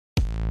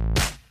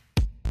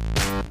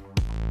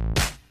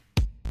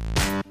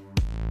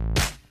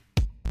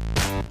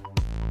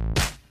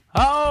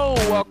Oh,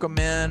 welcome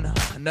in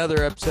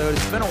another episode.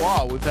 It's been a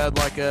while. We've had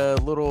like a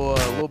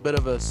little bit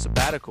of a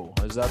sabbatical.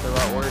 Is that the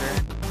right word,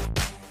 Aaron?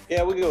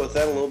 Yeah, we go with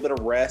that. A little bit of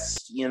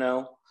rest.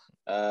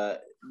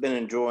 Been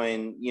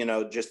enjoying,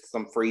 just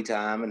some free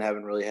time and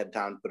haven't really had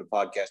time to put a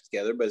podcast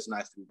together, but it's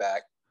nice to be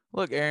back.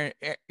 Look, Aaron,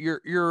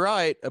 you're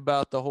right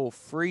about the whole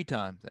free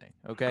time thing.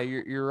 Okay,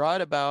 you're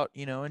right about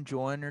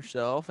enjoying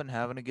yourself and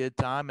having a good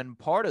time, and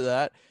part of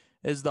that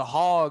is the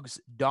Hogs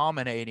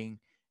dominating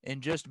in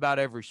just about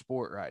every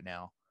sport right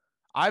now.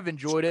 I've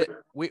enjoyed it.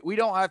 We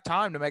don't have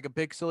time to make a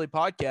big silly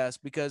podcast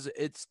because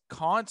it's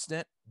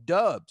constant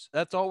dubs.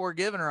 That's all we're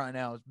giving right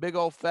now is big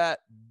old fat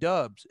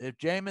dubs. If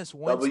Jameis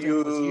Winston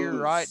was here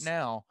right W's.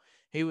 now,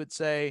 he would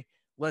say,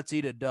 "Let's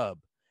eat a dub."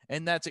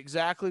 And that's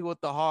exactly what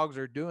the Hogs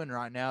are doing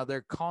right now.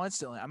 They're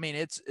constantly, I mean,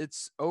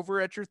 it's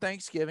over at your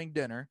Thanksgiving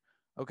dinner.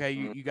 Okay,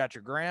 you got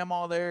your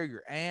grandma there,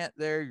 your aunt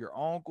there, your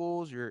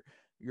uncles, your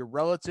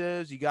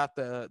relatives, you got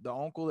the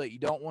uncle that you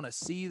don't want to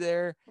see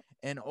there.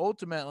 And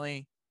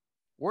ultimately,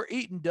 we're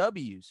eating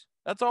W's.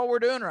 That's all we're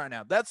doing right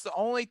now. That's the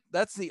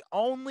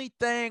only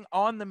thing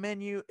on the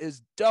menu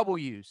is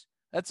W's.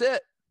 That's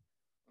it.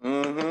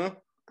 Mm-hmm.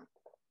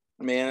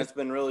 Man, it's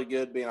been really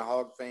good being a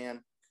Hog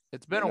fan.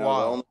 It's been You a know, the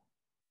while.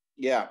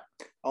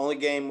 only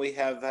game we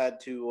have had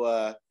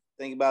to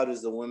think about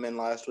is the women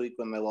last week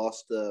when they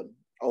lost to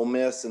Ole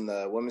Miss in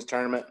the women's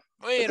tournament.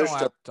 We But they're don't still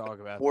have to talk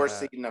about 4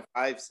 seed that. and a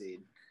 5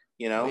 seed.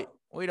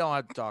 We don't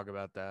have to talk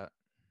about that.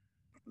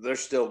 They're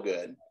still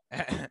good.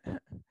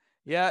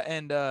 Yeah,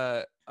 and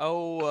I'm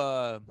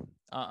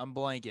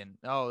blanking.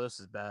 Oh, this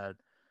is bad.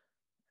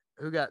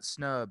 Who got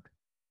snubbed?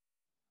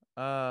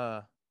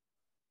 Uh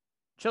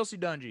Chelsea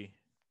Dungy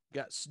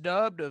got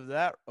snubbed of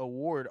that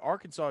award.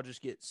 Arkansas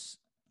just gets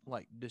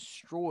like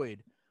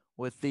destroyed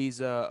with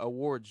these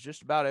awards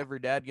just about every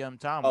dadgum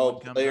time one Oh,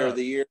 comes player of up.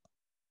 the year.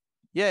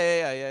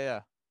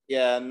 Yeah.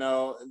 Yeah,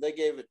 no, they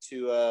gave it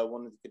to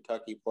one of the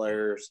Kentucky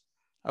players.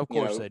 Of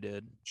You course know, they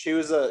did. she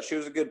was a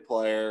good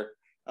player.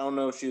 I don't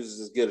know if she was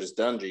as good as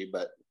Dungy,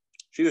 but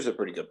she was a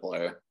pretty good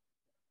player.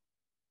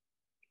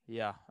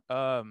 Yeah.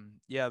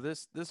 Yeah,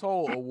 this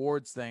whole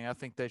awards thing, I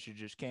think they should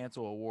just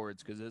cancel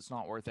awards cuz it's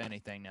not worth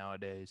anything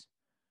nowadays.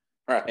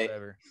 Right.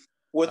 Whatever.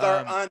 With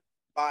our Um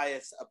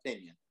unbiased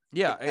opinion.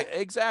 Yeah,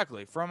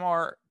 exactly. From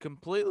our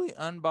completely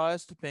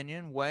unbiased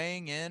opinion,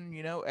 weighing in,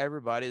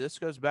 everybody. This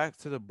goes back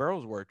to the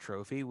Burlsworth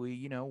Trophy.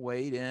 We,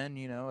 weighed in,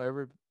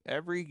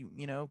 every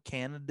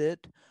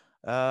candidate,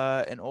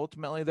 and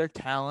ultimately their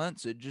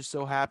talents. It just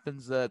so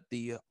happens that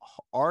the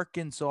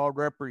Arkansas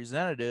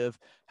representative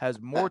has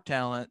more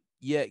talent,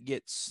 yet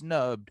gets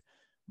snubbed.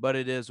 But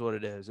it is what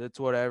it is. It's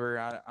whatever.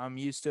 I'm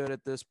used to it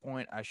at this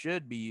point. I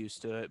should be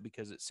used to it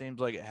because it seems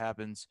like it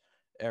happens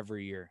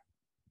every year.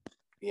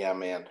 Yeah,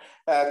 man.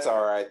 That's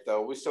all right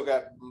though. We still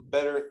got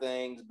better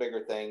things,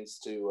 bigger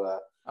things Oh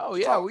to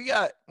yeah, talk.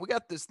 we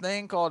got this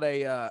thing called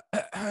a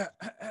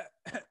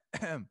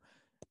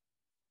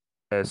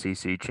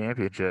SEC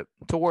championship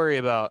to worry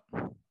about.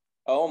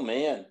 Oh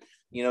man.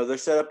 They're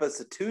set up as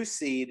a 2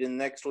 seed in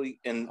next week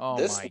and Oh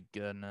this my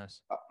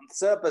goodness.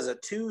 set up as a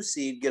 2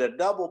 seed, get a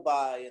double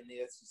bye in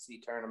the SEC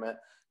tournament,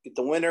 get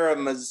the winner of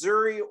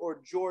Missouri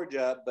or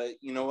Georgia. But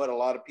you know what? A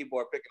lot of people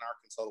are picking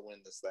Arkansas to win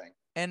this thing.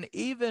 And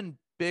even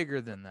bigger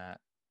than that,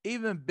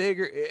 even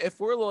bigger, if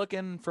we're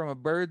looking from a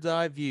bird's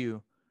eye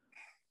view,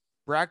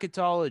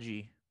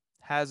 bracketology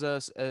has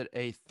us at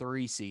a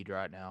 3 seed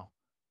right now.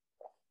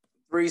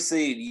 3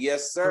 seed,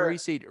 yes, Three sir.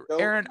 seed. Go.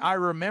 Aaron, I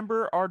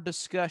remember our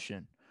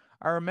discussion.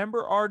 I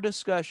remember our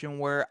discussion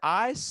where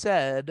I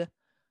said,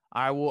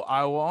 I will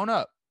own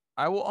up.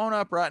 I will own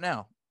up right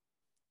now.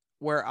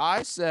 Where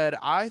I said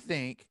I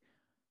think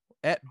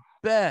at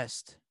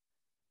best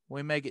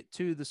we make it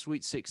to the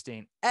Sweet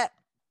 16. At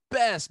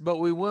best, but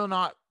we will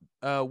not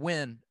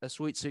win a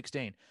Sweet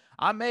 16.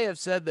 I may have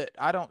said that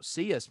I don't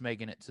see us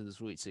making it to the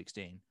Sweet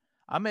 16.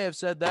 I may have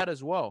said that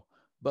as well.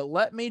 But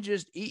let me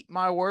just eat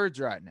my words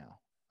right now.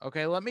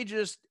 Okay, let me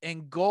just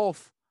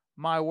engulf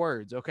my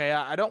words. Okay,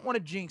 I don't want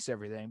to jinx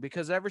everything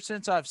because ever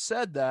since I've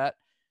said that,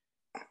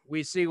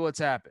 we see what's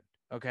happened.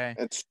 Okay,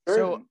 It's so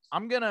true.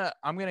 I'm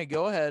gonna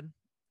go ahead,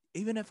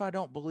 even if I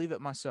don't believe it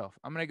myself.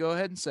 I'm gonna go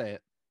ahead and say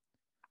it.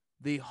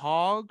 The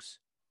Hogs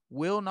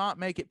will not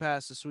make it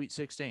past the Sweet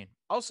 16.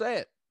 I'll say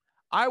it.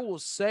 I will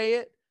say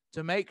it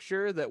to make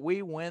sure that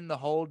we win the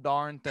whole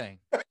darn thing.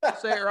 I'll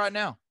say it right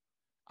now.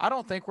 I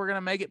don't think we're going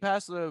to make it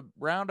past the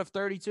round of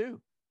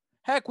 32.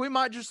 Heck, we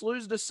might just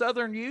lose to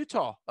Southern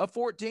Utah, a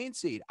 14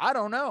 seed. I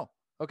don't know.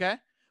 Okay.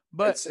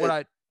 But It's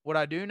what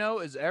I do know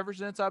is ever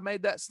since I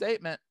made that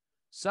statement,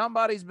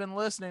 somebody's been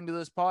listening to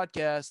this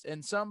podcast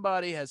and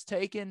somebody has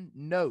taken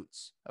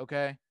notes.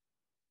 Okay.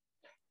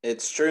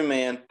 it's true,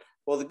 man.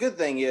 Well, the good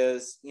thing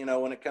is,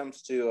 when it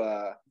comes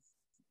to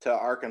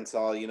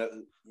Arkansas,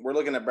 we're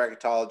looking at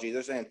bracketology.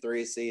 They're saying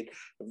 3 seed.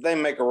 If they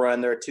make a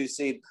run, they're a 2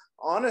 seed.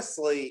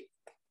 Honestly,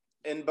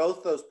 in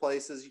both those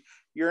places,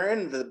 you're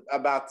in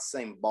about the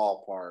same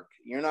ballpark.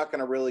 You're not going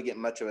to really get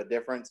much of a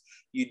difference.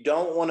 You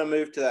don't want to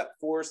move to that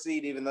 4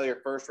 seed, even though your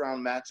first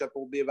round matchup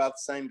will be about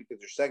the same because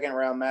your second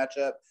round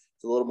matchup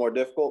is a little more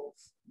difficult.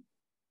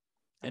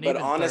 And But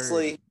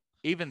honestly,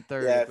 even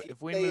third, yeah, if if you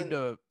if we stay move in,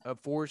 to a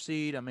 4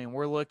 seed, I mean,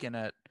 we're looking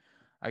at,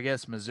 I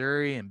guess,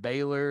 Missouri and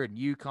Baylor and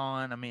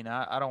UConn. I mean,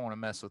 I don't want to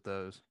mess with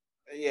those.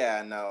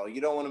 yeah, no,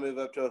 you don't want to move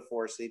up to a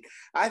 4 seed.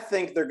 I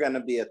think they're going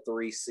to be a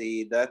 3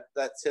 seed. That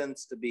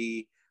tends to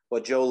be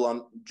what Joe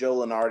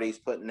Lenardi's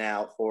putting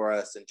out for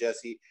us, and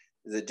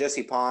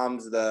Jesse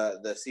Palms,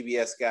 the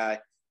CBS guy.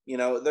 You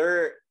know,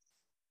 they're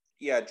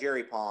yeah,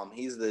 Jerry Palm.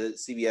 He's the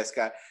CBS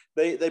guy.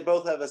 They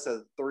both have us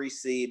a 3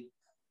 seed.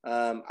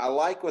 I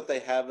like what they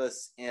have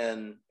us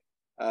in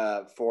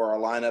for our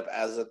lineup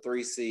as a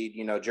 3 seed.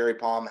 You know, Jerry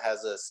Palm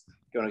has us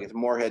going against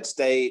Morehead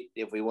State.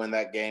 If we win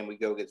that game, we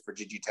go against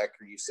Virginia Tech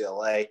or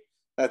UCLA.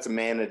 That's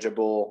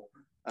manageable.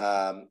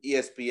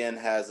 ESPN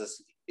has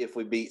us if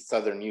we beat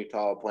Southern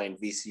Utah playing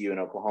VCU in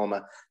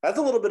Oklahoma. That's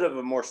a little bit of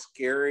a more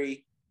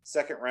scary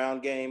second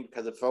round game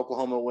because if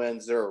Oklahoma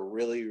wins, they're a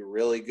really,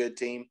 really good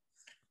team.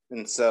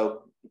 And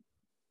so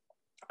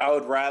I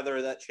would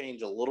rather that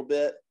change a little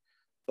bit.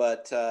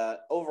 But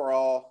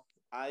overall,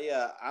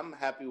 I'm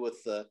happy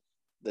with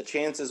the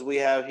chances we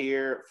have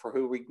here for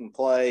who we can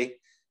play.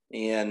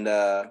 And,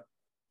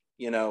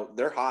 you know,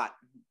 they're hot.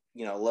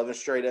 You know, 11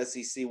 straight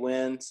SEC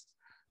wins.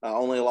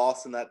 Only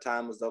loss in that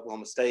time was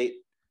Oklahoma State.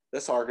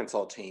 This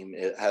Arkansas team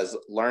has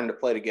learned to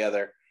play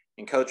together.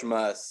 And Coach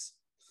Muss,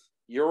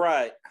 you're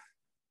right,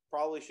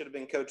 probably should have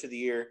been Coach of the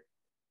Year.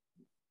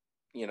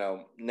 You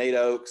know, Nate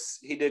Oates,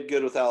 he did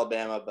good with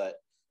Alabama, but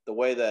the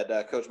way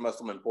that Coach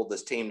Musselman pulled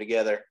this team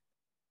together,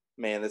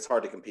 man, it's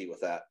hard to compete with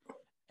that.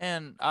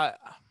 And I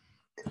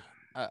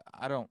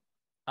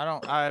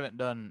haven't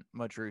done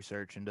much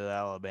research into the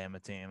Alabama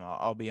team.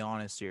 I'll be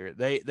honest here.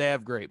 They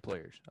have great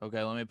players.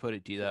 Okay, let me put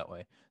it to you that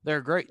way. They're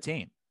a great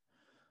team.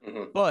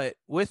 Mm-hmm. But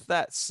with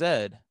that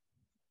said,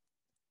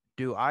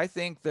 do I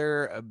think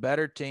they're a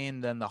better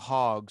team than the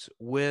Hogs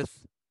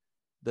with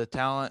the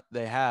talent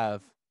they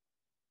have?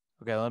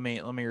 Okay, let me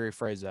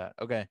rephrase that.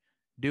 Okay.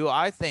 Do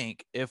I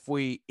think if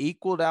we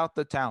equaled out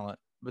the talent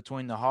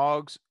between the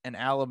Hogs and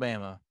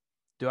Alabama,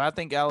 do I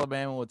think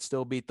Alabama would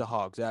still beat the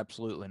Hogs?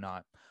 Absolutely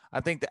not.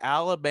 I think the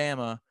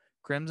Alabama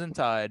Crimson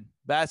Tide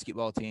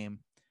basketball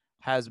team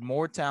has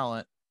more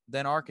talent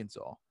than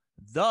Arkansas.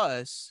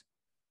 Thus,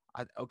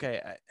 I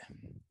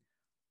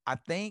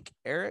think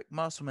Eric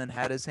Musselman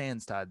had his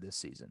hands tied this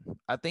season.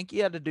 I think he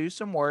had to do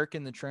some work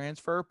in the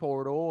transfer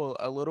portal,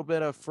 a little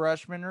bit of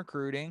freshman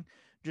recruiting,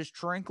 just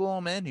trinkle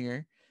them in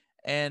here.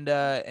 And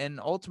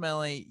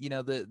ultimately, you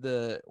know,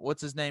 the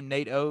what's his name?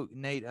 Nate Oak,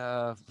 Nate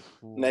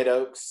Nate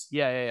Oates.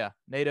 Yeah.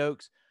 Nate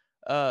Oakes.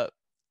 I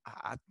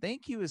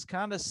think he was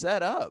kind of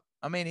set up.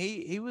 I mean,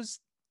 he was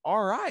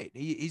all right.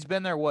 He's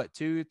been there what,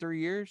 2-3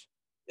 years?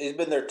 He's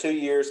been there 2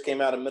 years, came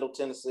out of Middle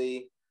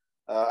Tennessee,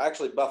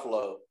 actually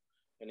Buffalo.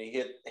 And he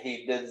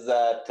did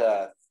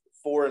that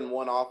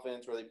 4-1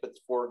 offense where he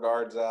puts 4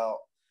 guards out,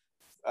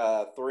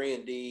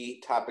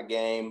 3-and-D type of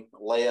game,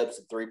 layups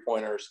and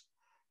 3-pointers.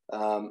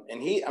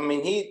 And he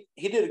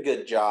did a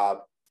good job,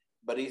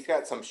 but he's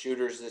got some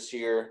shooters this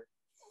year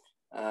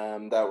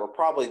that were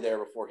probably there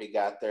before he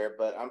got there.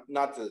 But I'm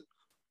not to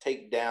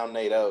take down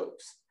Nate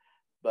Oates,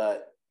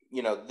 but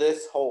you know,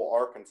 this whole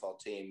Arkansas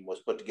team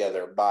was put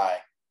together by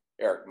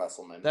Eric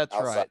Musselman. That's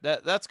right.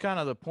 That's kind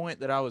of the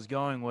point that I was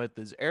going with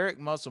is Eric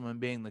Musselman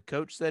being the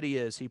coach that he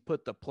is. He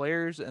put the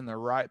players in the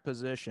right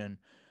position.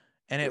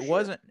 And it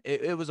wasn't,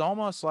 it was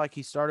almost like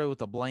he started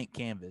with a blank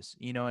canvas,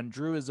 you know, and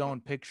drew his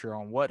own picture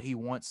on what he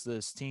wants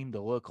this team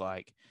to look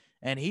like.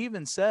 And he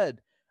even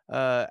said,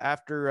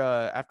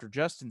 after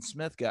Justin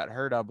Smith got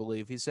hurt, I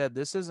believe, he said,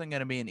 this isn't going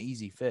to be an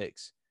easy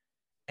fix.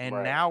 And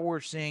now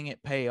we're seeing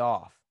it pay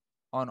off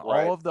on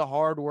all of the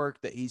hard work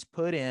that he's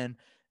put in,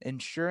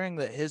 ensuring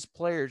that his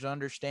players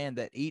understand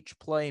that each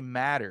play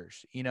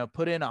matters, you know,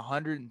 put in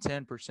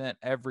 110%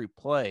 every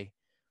play.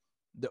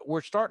 That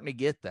we're starting to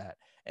get that.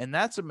 And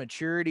that's a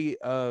maturity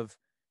of,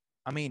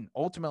 I mean,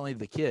 ultimately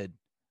the kid,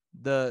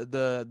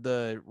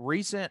 the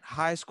recent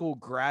high school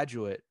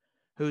graduate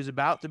who's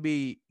about to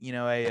be, you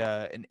know,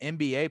 an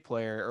NBA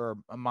player or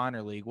a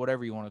minor league,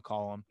 whatever you want to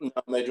call him.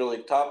 Major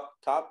league top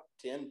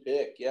 10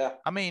 pick. Yeah.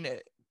 I mean,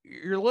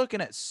 you're looking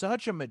at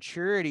such a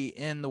maturity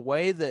in the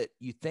way that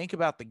you think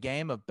about the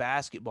game of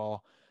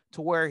basketball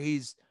to where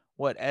he's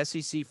what,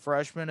 SEC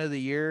freshman of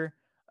the year.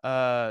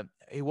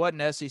 He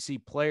wasn't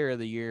SEC player of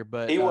the year,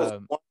 but he was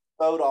one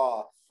vote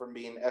off from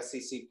being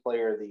SEC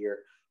player of the year.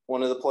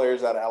 One of the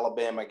players out of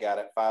Alabama got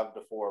it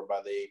 5-4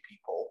 by the AP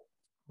poll.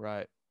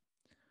 Right.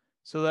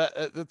 So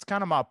that's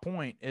kind of my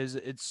point is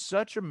it's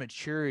such a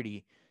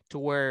maturity to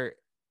where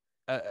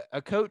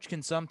a coach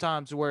can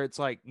sometimes where it's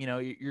like, you know,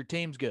 your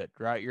team's good,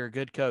 right? You're a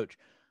good coach,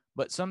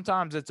 but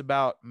sometimes it's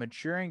about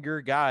maturing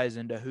your guys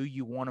into who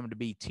you want them to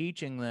be,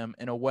 teaching them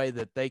in a way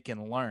that they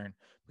can learn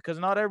because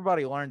not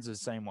everybody learns the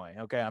same way.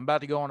 Okay. I'm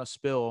about to go on a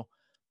spill,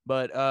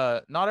 but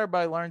not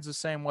everybody learns the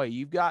same way.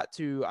 You've got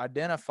to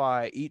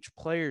identify each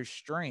player's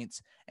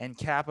strengths and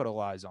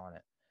capitalize on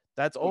it.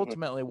 That's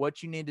ultimately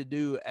what you need to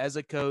do as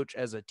a coach,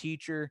 as a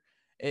teacher.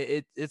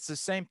 It's the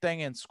same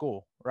thing in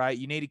school, right?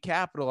 You need to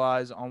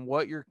capitalize on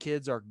what your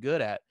kids are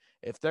good at.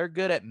 If they're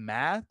good at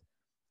math,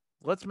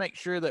 let's make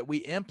sure that we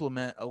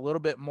implement a little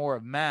bit more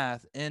of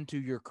math into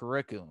your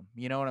curriculum.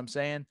 You know what I'm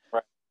saying?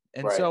 Right.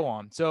 And so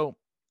on. So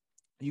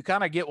you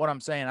kind of get what I'm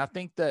saying. I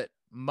think that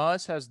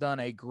Muss has done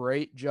a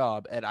great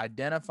job at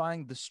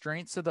identifying the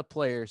strengths of the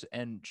players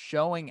and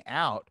showing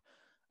out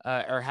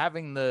or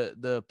having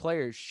the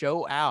players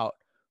show out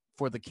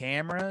for the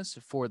cameras,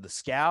 for the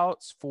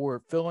scouts,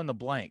 for fill in the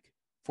blank,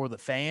 for the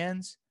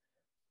fans.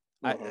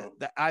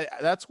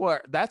 That's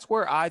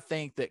where I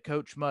think that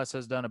Coach Muss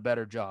has done a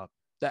better job.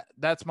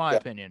 That's my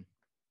opinion.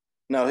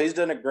 No, he's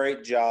done a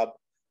great job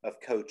of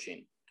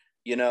coaching.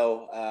 You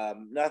know,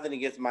 nothing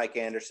against Mike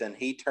Anderson.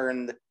 He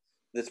turned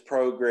this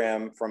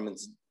program from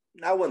its,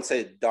 I wouldn't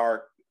say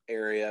dark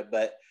area,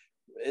 but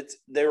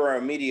they were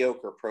a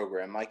mediocre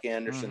program. Mike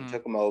Anderson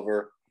took them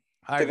over.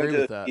 I agree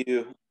with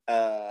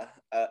that.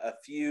 A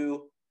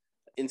few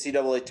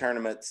NCAA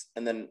tournaments,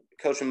 and then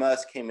Coach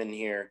Muss came in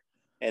here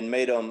and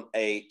made them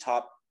a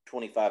top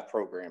 25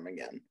 program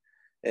again.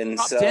 And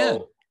top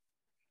 10.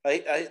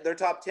 They're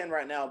top 10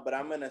 right now, but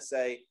I'm going to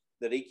say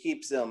that he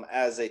keeps them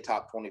as a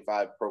top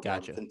 25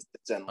 program. Gotcha.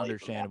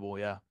 Understandable,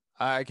 yeah.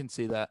 I can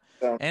see that.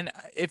 So, and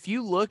if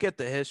you look at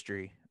the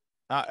history,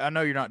 I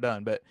know you're not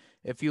done, but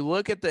if you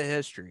look at the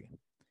history,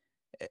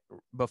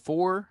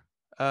 before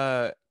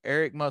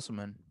Eric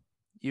Musselman,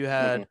 you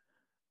had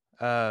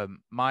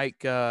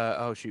Mike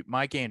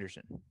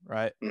Anderson,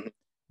 right? Mm-hmm.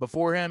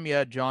 Before him, you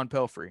had John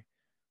Pelfrey.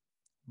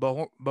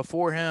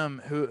 Before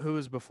him, who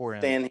was before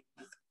him? Dan.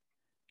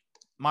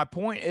 My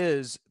point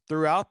is,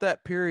 throughout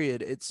that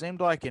period, it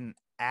seemed like an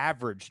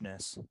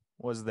averageness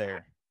was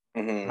there,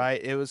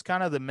 right? It was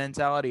kind of the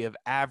mentality of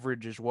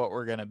average is what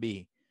we're going to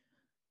be.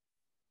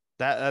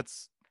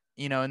 That's,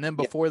 you know, and then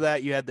before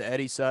that, you had the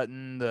Eddie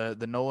Sutton,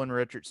 the Nolan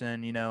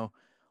Richardson, you know,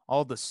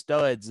 all the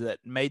studs that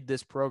made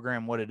this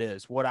program what it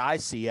is, what I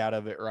see out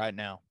of it right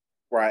now.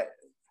 Right.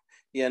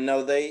 Yeah,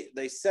 no,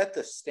 they set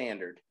the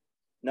standard.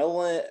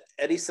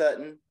 Eddie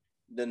Sutton,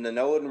 then the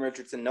Nolan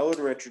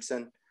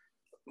Richardson,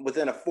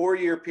 within a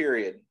 4-year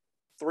period,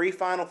 3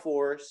 Final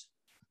Fours,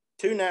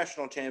 2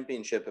 national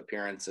championship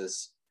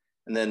appearances,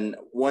 and then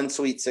 1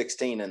 Sweet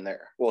 16 in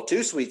there. Well,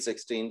 2 Sweet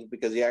 16s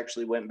because he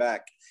actually went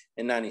back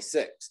in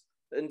 96.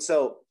 And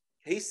so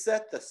he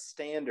set the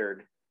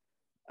standard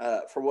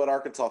for what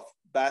Arkansas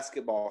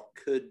basketball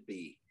could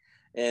be.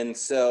 And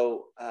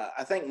so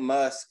I think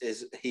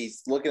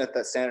he's looking at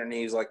that standard and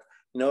he's like,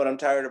 you know what, I'm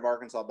tired of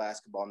Arkansas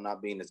basketball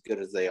not being as good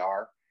as they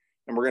are,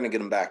 and we're going to get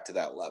them back to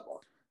that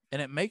level.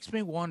 And it makes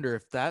me wonder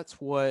if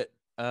that's what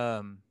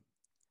I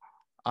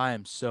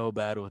am so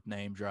bad with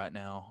names right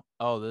now.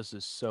 Oh, this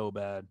is so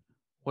bad.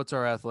 What's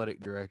our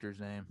athletic director's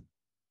name?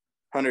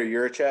 Hunter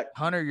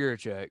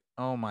Yurachek.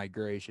 Oh, my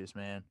gracious,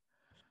 man.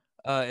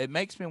 It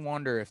makes me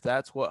wonder if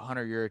that's what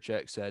Hunter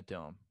Yurachek said to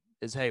him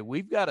is, hey,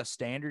 we've got a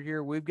standard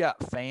here. We've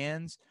got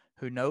fans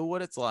who know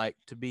what it's like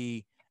to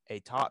be a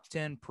top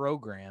 10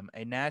 program,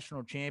 a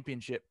national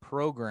championship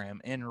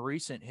program in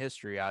recent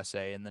history, I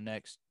say, in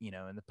the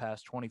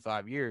past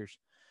 25 years,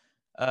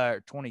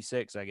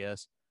 26, I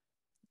guess.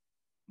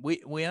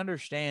 We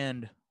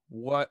understand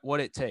what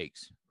it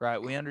takes,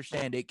 right? We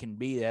understand it can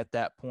be at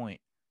that point.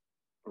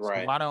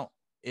 Right. So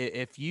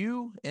if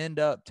you end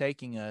up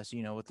taking us,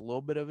 with a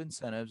little bit of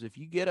incentives, if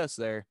you get us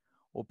there,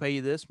 we'll pay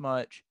you this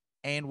much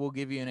and we'll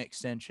give you an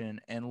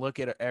extension and look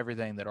at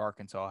everything that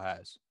Arkansas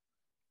has.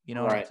 You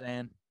know what I'm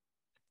saying?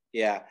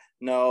 Yeah.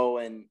 No,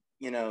 and,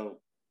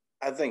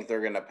 I think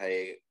they're going to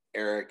pay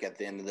Eric at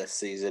the end of this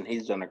season.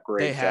 He's done a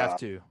great job.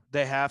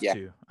 They have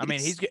to. I mean,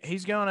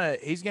 he's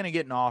gonna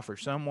get an offer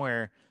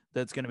somewhere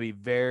that's going to be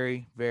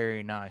very,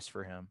 very nice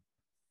for him.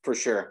 For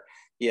sure.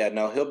 Yeah,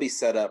 no, he'll be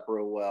set up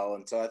real well.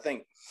 And so I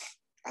think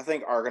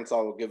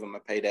Arkansas will give him a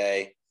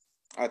payday.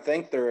 I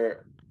think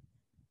they're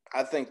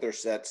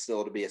set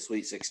still to be a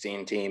Sweet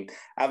 16 team.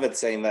 I've been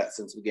saying that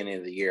since the beginning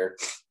of the year,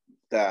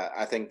 that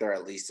I think they're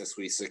at least a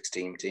Sweet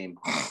 16 team.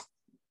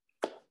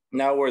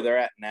 Now where they're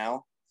at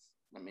now,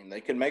 I mean,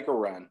 they could make a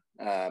run.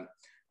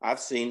 I've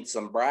seen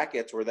some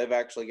brackets where they've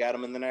actually got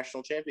them in the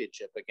national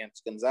championship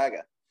against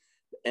Gonzaga.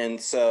 And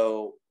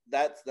so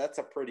that's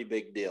a pretty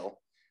big deal.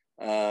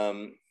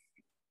 There's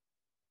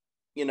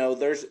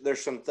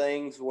some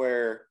things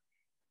where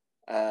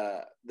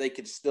they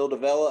could still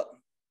develop,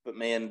 but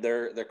man,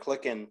 they're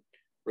clicking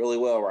really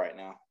well right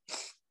now.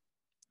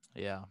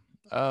 Yeah.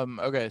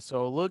 Okay.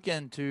 So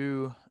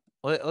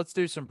let's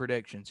do some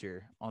predictions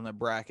here on the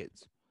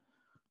brackets.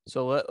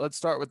 So let's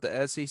start with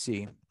the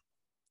SEC.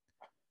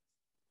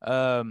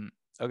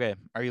 Okay.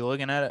 Are you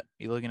looking at it?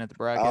 You looking at the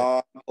bracket?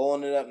 I'm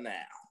pulling it up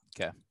now.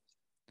 Okay.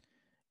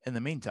 In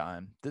the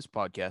meantime, this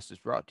podcast is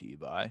brought to you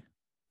by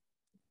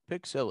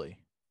Pick Silly.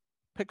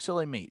 Pick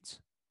Silly Meats,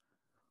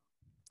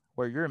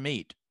 where your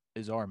meat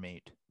is our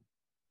meat.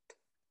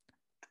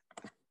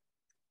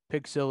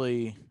 Pick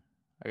Silly,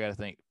 I gotta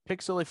think.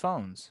 Pick Silly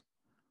Phones,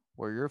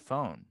 where your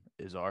phone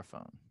is our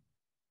phone.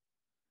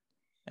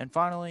 And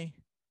finally,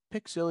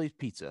 Pick Silly's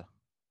Pizza,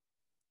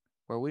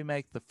 where we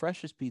make the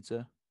freshest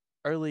pizza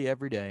early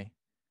every day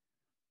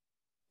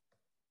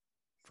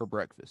for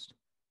breakfast.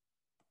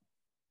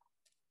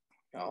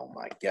 Oh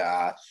my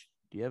gosh.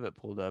 Do you have it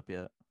pulled up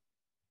yet?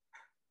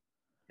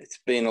 It's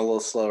being a little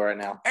slow right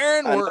now.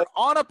 Aaron, we're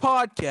on a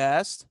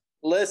podcast.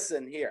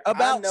 Listen here.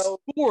 About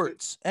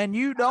sports, and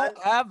you don't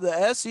have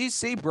the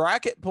SEC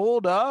bracket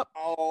pulled up?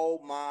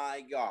 Oh,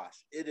 my gosh.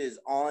 It is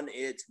on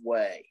its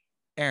way.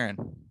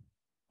 Aaron,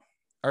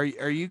 are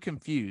you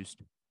confused?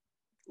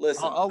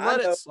 Listen, I'll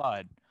let it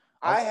slide.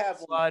 I have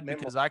slide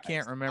because I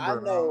can't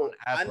remember.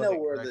 I know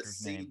where the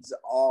seeds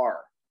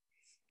are.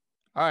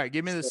 All right,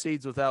 give me the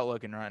seeds without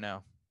looking right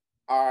now.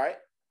 All right,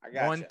 I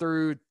got 1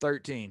 through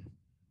 13.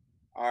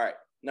 All right,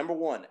 number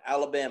 1,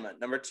 Alabama.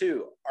 Number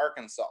 2,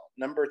 Arkansas.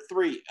 Number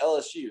 3,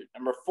 LSU.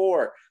 Number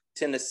 4,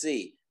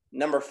 Tennessee.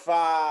 Number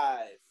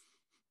 5,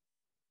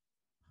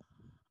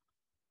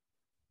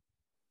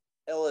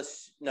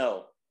 LSU.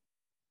 No,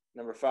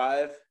 number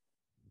 5.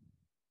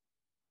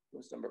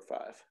 Who's number 5?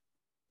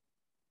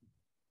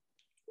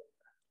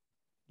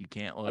 You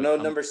can't look. No,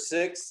 number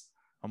 6.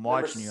 I'm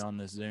watching you on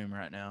this Zoom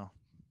right now.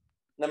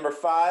 Number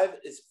 5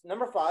 is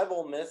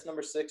Ole Miss.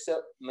 Number 6,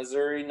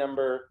 Missouri.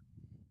 Number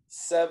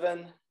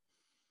 7.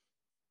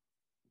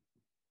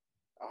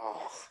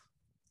 Oh,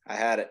 I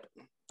had it.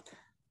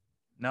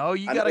 No,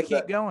 you got to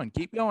keep going.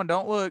 Keep going.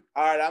 Don't look.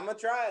 All right, I'm going to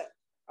try it.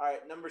 All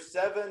right, number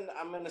 7,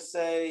 I'm going to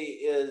say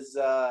is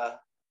because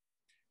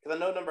I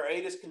know number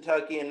 8 is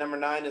Kentucky and number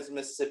 9 is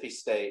Mississippi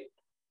State.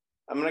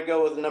 I'm going to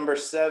go with number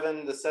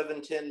 7, the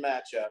 7-10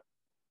 matchup.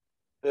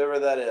 Whoever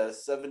that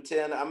is,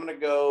 7-10. I'm going to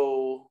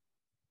go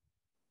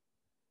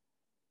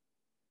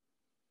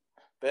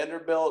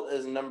Vanderbilt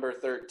is number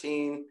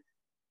 13.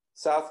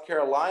 South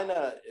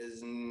Carolina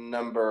is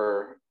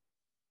number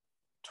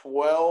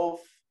 12.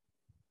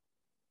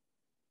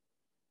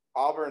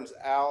 Auburn's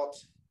out.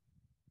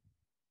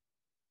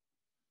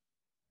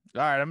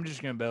 All right, I'm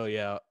just going to bail you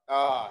out.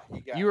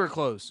 You were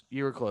close.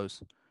 You were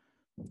close.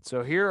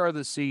 So here are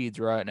the seeds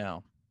right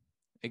now.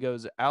 It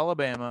goes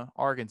Alabama,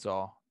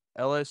 Arkansas,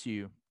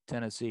 LSU,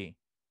 Tennessee,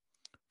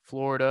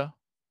 Florida,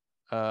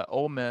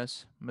 Ole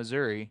Miss,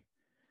 Missouri,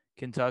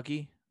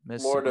 Kentucky,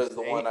 Mississippi Florida's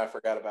State. The one I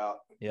forgot about.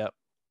 Yep.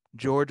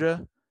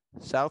 Georgia,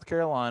 South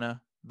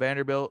Carolina,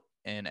 Vanderbilt,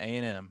 and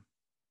A&M.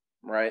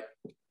 Right.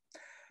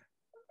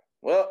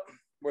 Well,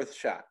 worth a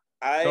shot.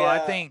 I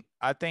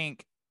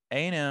think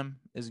A&M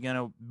is going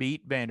to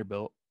beat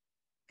Vanderbilt.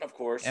 Of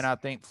course. And I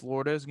think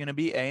Florida is going to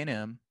beat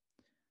A&M.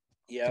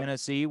 Yeah.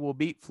 Tennessee will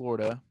beat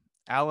Florida.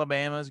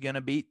 Alabama is going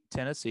to beat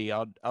Tennessee.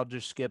 I'll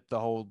just skip the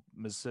whole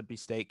Mississippi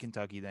State,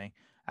 Kentucky thing.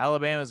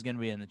 Alabama is going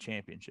to be in the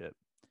championship.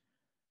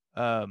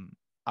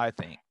 I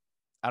think.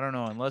 I don't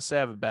know, unless they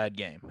have a bad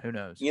game. Who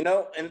knows?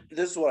 And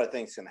this is what I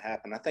think is going to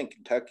happen. I think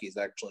Kentucky is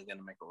actually going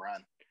to make a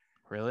run.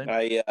 Really?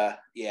 Yeah.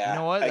 You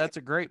know what? That's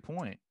a great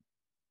point.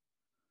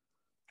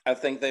 I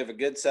think they have a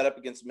good setup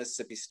against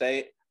Mississippi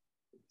State.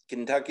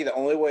 Kentucky, the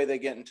only way they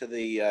get into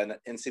the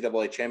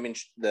NCAA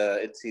championship,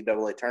 the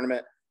NCAA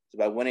tournament, is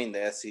by winning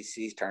the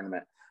SEC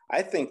tournament.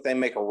 I think they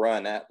make a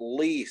run at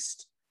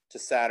least to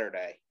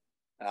Saturday.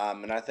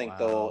 And I think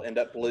they'll end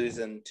up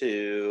losing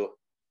to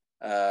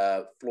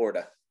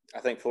Florida. I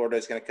think Florida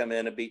is going to come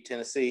in and beat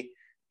Tennessee.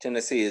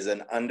 Tennessee is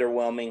an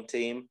underwhelming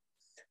team,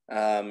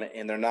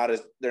 and they're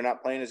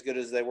not playing as good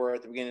as they were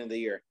at the beginning of the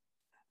year.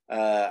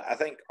 I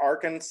think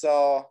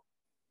Arkansas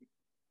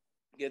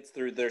gets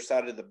through their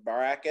side of the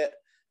bracket,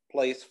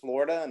 plays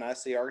Florida, and I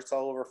see Arkansas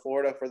over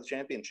Florida for the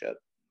championship.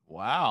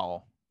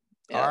 Wow.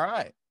 Yeah. All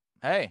right.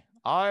 Hey,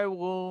 I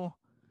will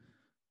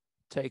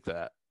take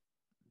that.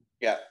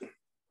 Yeah.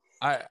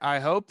 I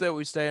hope that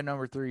we stay at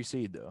number 3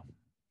 seed, though.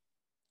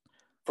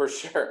 For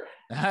sure.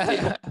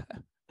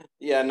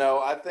 Yeah. No,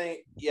 I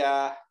think,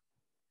 I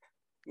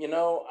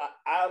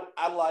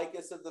like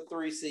us at the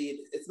 3 seed.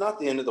 It's not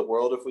the end of the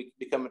world if we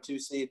become a 2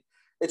 seed.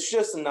 It's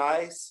just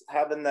nice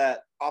having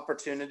that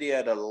opportunity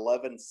at an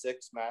 11-6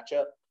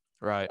 matchup.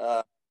 Right.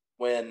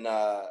 When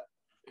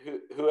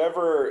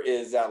whoever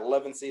is at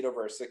 11 seed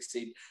over a 6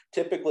 seed,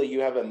 typically you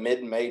have a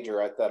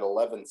mid-major at that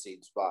 11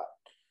 seed spot.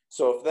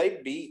 So if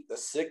they beat the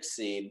 6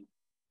 seed,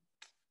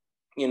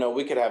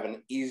 we could have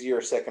an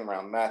easier second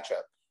round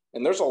matchup.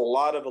 And there's a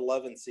lot of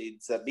 11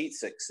 seeds that beat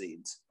 6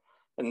 seeds.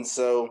 And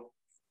so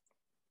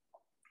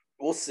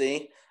we'll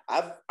see.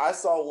 I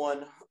saw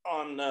one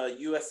on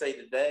USA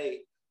Today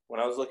when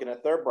I was looking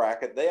at their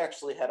bracket. They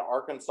actually had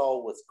Arkansas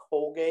with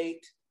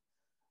Colgate,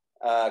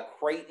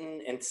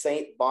 Creighton, and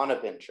St.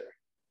 Bonaventure.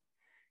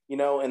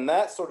 In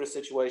that sort of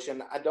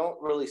situation, I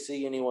don't really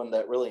see anyone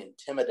that really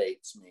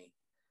intimidates me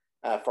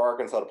for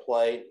Arkansas to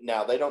play.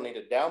 Now, they don't need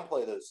to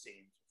downplay those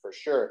teams for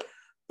sure,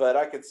 but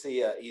I could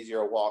see an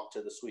easier walk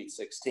to the Sweet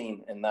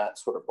 16 in that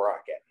sort of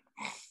bracket.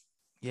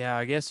 Yeah,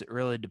 I guess it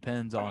really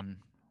depends on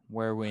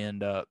where we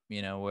end up,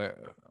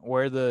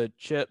 where the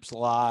chips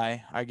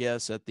lie, I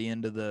guess, at the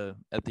end of the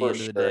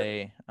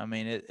day. I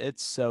mean,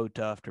 it's so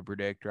tough to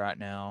predict right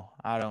now.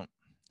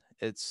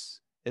 It's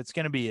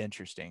going to be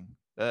interesting.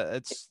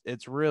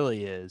 It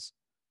really is.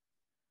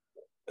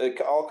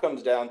 It all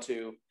comes down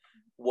to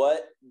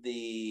what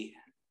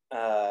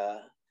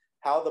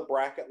how the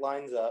bracket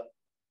lines up.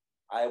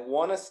 I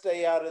want to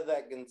stay out of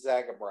that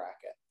Gonzaga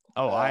bracket.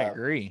 Oh, I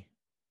agree.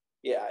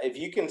 Yeah, if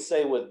you can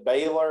stay with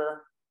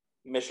Baylor,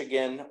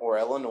 Michigan, or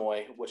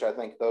Illinois, which I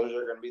think those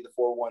are going to be the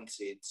 4-1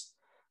 seeds,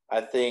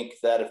 I think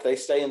that if they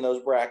stay in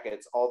those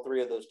brackets, all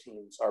three of those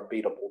teams are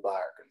beatable by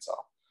Arkansas.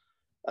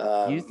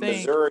 You think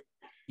Missouri,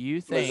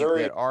 you think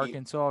Missouri, that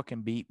Arkansas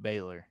can beat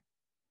Baylor?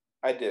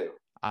 I do.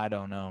 I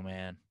don't know,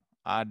 man.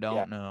 I Yeah,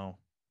 don't know.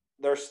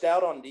 they're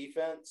stout on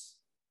defense,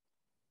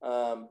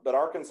 but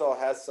Arkansas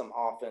has some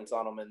offense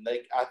on them, and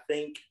I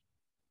think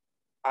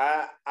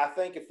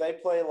if they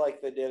play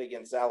like they did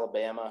against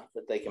Alabama,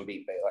 that they can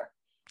beat Baylor.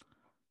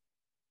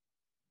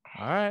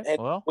 All right. And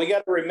Well, we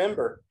got to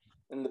remember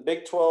in the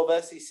Big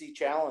 12 SEC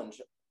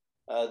Challenge,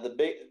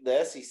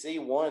 the SEC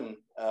won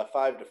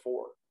 5-4.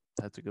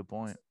 that's a good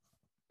point.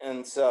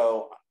 And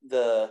so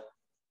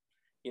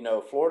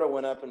Florida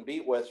went up and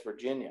beat West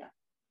Virginia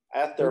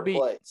at their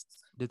place.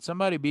 Did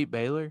somebody beat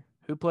Baylor?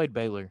 Who played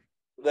Baylor?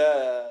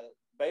 The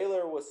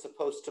Baylor was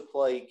supposed to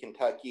play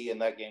Kentucky,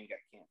 and that game got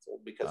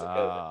canceled because of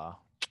COVID.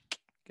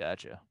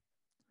 Gotcha.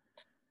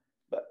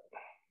 But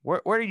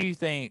where do you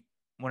think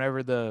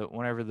whenever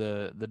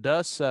the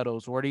dust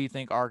settles, where do you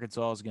think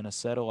Arkansas is going to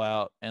settle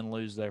out and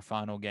lose their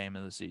final game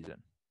of the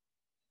season?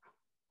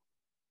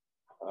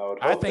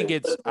 I think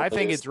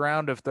it's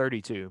round of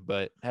 32,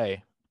 but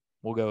hey,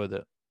 we'll go with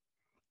it.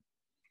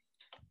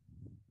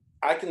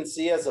 I can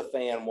see as a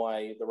fan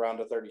why the round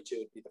of 32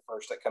 would be the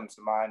first that comes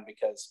to mind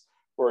because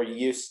we're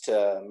used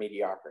to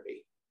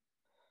mediocrity.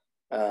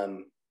 I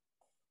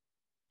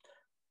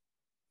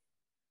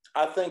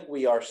think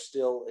we are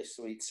still a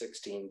Sweet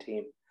 16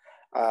 team.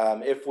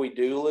 If we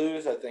do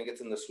lose, I think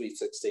it's in the Sweet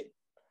 16.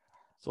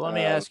 So let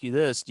me ask you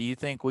this. Do you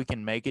think we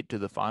can make it to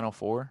the Final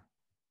Four?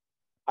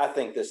 I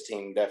think this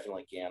team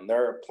definitely can.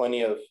 There are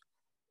plenty of,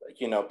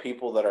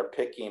 people that are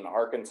picking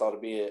Arkansas to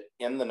be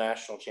in the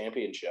national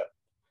championship.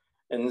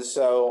 And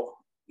so,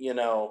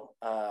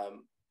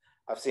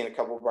 I've seen a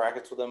couple of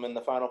brackets with them in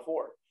the Final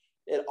Four.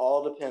 It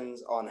all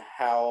depends on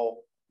how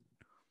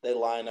they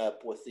line up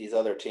with these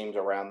other teams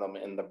around them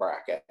in the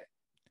bracket.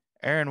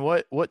 Aaron,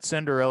 what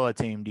Cinderella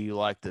team do you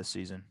like this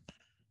season?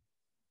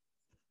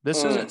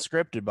 This isn't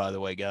scripted, by the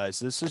way, guys.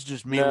 This is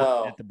just me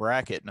looking at the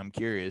bracket, and I'm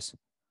curious.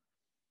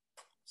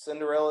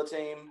 Cinderella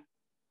team.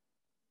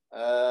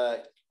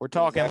 We're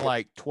talking Gonzaga.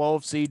 Like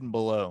 12 seed and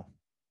below.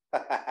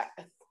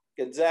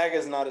 Gonzaga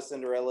is not a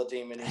Cinderella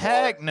team anymore.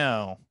 Heck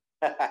no.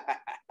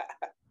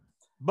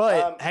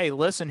 But hey,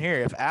 listen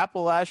here. If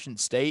Appalachian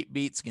State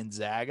beats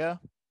Gonzaga,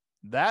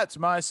 that's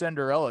my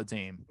Cinderella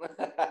team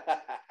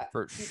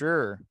for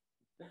sure.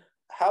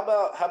 How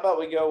about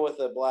we go with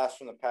a blast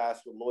from the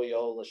past with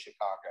Loyola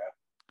Chicago?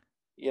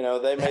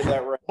 They made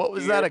that run. What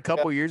was that, a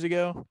couple years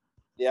ago?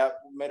 Yeah,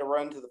 made a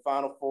run to the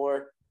Final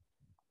Four.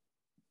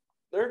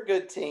 They're a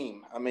good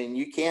team. I mean,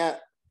 you can't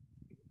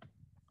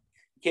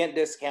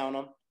discount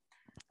them.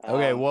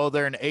 Okay, well,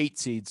 they're an 8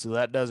 seed, so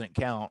that doesn't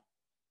count.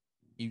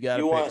 You got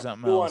to pick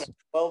something else. You want a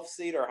 12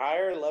 seed or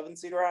higher, 11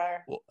 seed or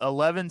higher? Well,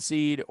 11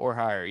 seed or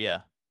higher, yeah.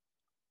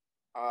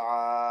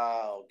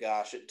 Oh,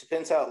 gosh. It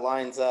depends how it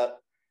lines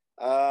up.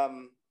 I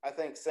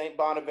think St.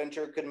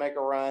 Bonaventure could make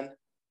a run.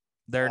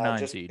 They're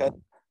 9 seed.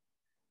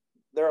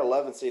 They're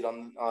 11 seed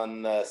on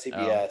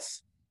CBS.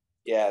 Oh.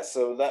 Yeah,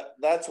 so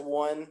that's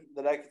one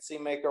that I could see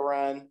make a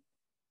run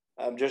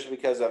just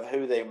because of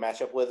who they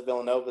match up with.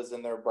 Villanova's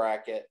in their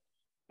bracket.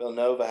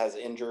 Villanova has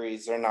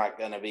injuries. They're not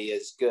going to be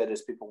as good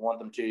as people want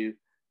them to.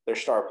 Their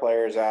star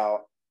players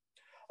out.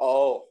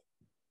 Oh,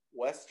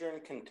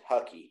 Western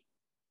Kentucky.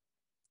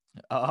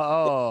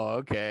 Oh,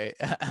 okay.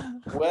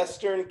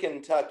 Western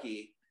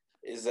Kentucky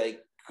is a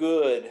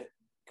good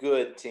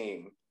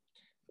team.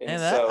 And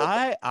so,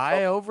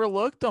 I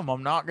overlooked them.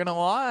 I'm not going to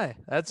lie.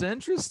 That's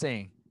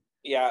interesting.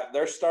 Yeah,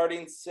 their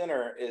starting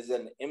center is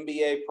an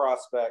NBA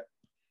prospect.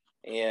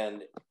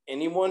 And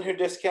anyone who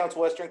discounts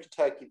Western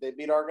Kentucky, they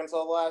beat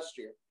Arkansas last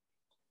year.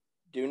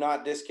 Do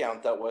not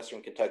discount that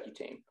Western Kentucky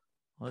team.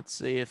 Let's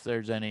see if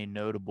there's any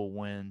notable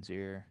wins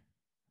here.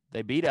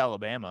 They beat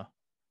Alabama.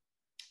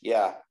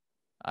 Yeah.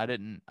 I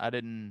didn't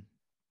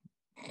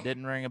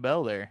ring a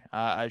bell there.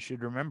 I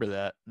should remember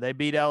that. They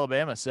beat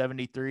Alabama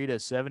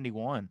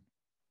 73-71.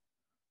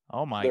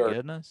 Oh my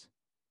goodness.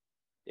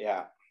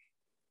 Yeah.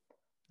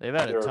 They've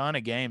had a ton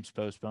of games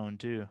postponed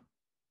too.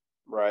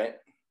 Right.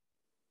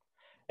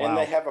 Wow. And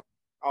they have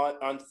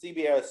on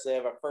CBS, they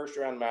have a first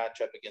round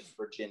matchup against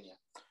Virginia.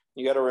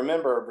 You got to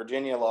remember,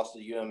 Virginia lost to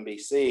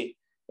UMBC,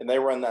 and they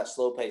run that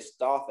slow paced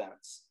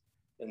offense.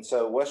 And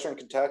so Western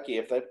Kentucky,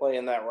 if they play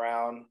in that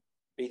round,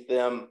 beat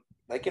them,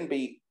 they can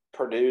beat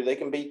Purdue, they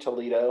can beat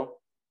Toledo.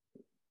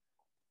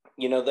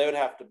 They would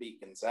have to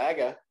beat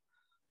Gonzaga,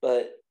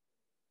 but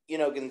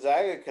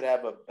Gonzaga could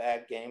have a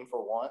bad game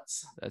for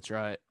once. That's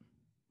right.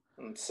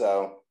 And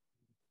so,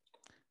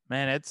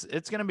 man, it's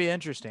going to be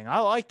interesting. I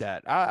like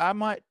that. I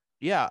might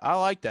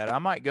like that. I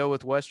might go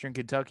with Western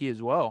Kentucky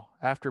as well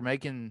after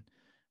making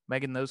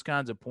those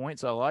kinds of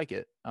points. I like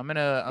it. I'm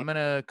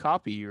gonna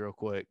copy you real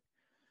quick.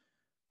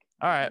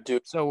 All right.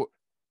 So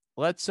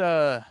let's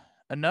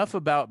enough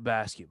about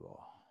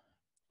basketball.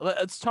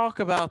 Let's talk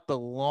about the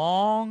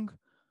long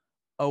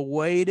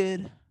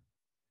awaited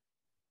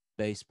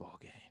baseball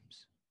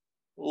games.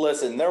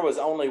 Listen, there was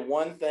only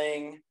one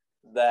thing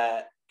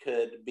that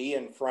could be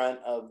in front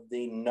of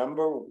the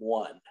number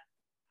one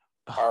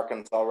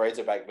Arkansas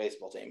Razorback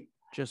baseball team.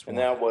 Just and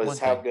one. that was One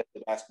how thing. good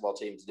the basketball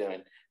team's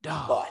doing.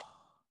 Oh. But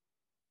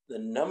the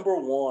number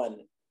one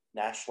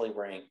nationally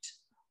ranked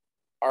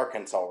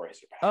Arkansas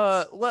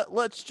Razorbacks.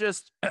 Let's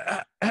just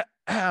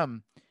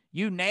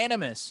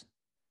unanimous.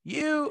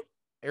 You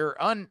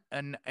are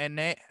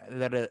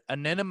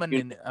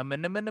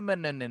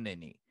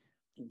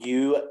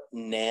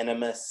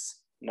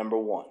Unanimous number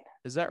one.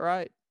 Is that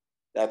right?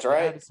 That's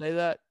right. How to say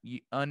that?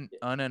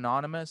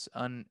 Unanonymous,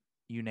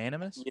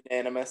 unanimous.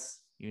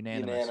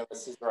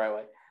 Unanimous is the right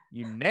way.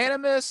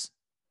 Unanimous.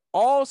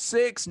 All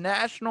 6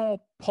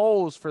 national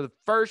polls for the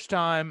first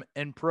time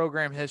in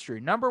program history.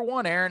 Number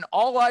one, Aaron.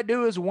 All I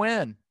do is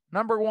win.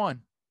 Number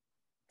one.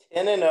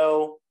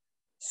 10-0.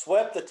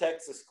 Swept the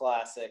Texas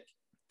Classic.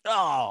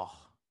 Oh,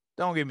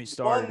 don't get me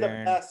started,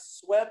 Aaron.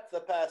 Swept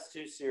the past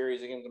 2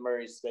 series against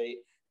Murray State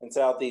and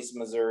Southeast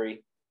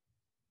Missouri.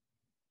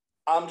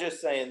 I'm just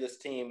saying this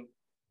team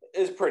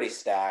is pretty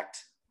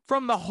stacked.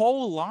 From the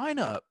whole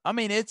lineup. I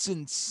mean, it's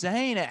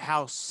insane at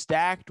how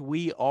stacked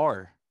we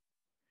are.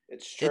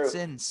 It's true. It's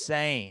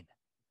insane.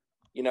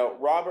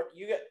 Robert,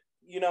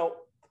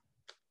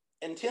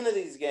 in 10 of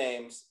these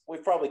games,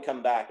 we've probably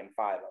come back in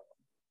 5 of them.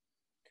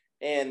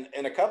 And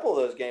in a couple of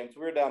those games,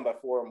 we were down by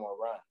 4 or more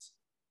runs.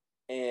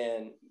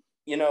 And,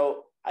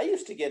 I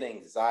used to get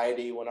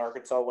anxiety when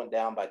Arkansas went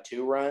down by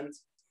 2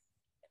 runs.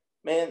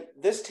 Man,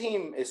 this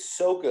team is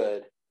so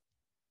good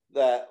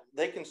that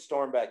they can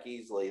storm back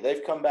easily.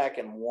 They've come back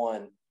and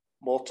won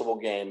multiple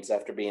games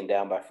after being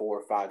down by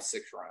 4, 5,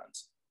 6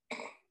 runs.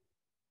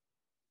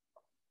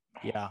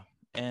 Yeah.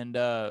 And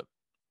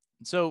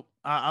so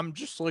I'm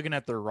just looking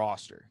at their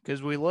roster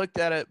because we looked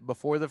at it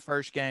before the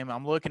first game.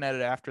 I'm looking at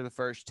it after the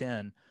first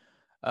 10.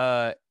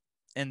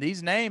 And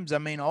these names, I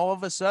mean, all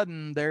of a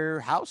sudden they're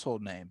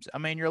household names. I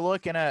mean, you're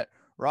looking at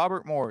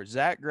Robert Moore,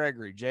 Zach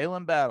Gregory,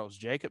 Jalen Battles,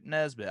 Jacob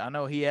Nesbitt. I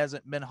know he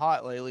hasn't been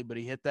hot lately, but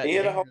he hit that. He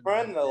hit a home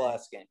run in the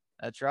last game.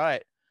 That's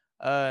right.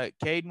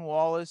 Caden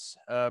Wallace,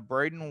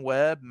 Braden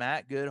Webb,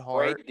 Matt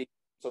Goodhart. Great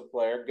defensive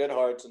player.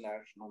 Goodhart's a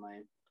national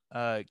name.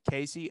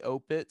 Casey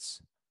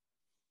Opitz.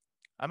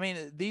 I mean,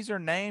 these are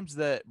names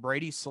that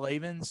Brady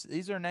Slavens,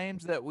 these are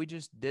names that we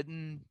just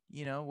didn't,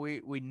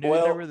 we knew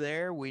they were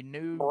there. We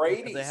knew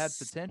they had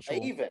potential.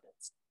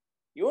 Slavens.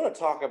 You want to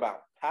talk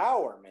about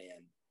power,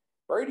 man.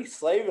 Brady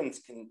Slavens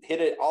can hit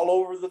it all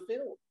over the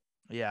field.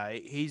 Yeah,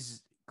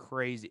 he's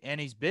crazy.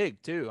 And he's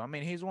big, too. I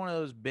mean, he's one of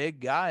those big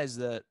guys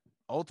that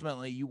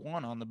ultimately you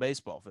want on the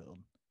baseball field.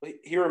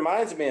 He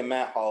reminds me of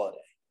Matt Holliday.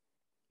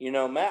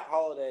 Matt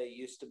Holliday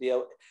used to be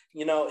able,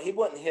 he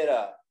wouldn't hit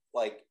a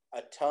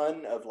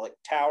ton of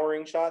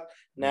towering shots.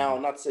 Now,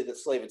 not to say that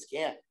Slavens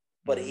can't,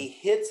 but he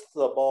hits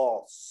the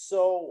ball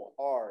so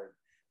hard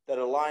that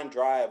a line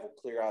drive will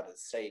clear out of the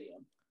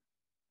stadium.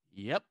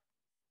 Yep.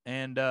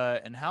 And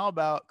how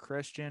about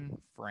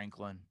Christian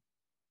Franklin?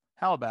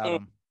 How about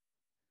him?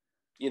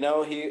 He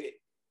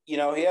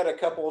had a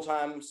couple of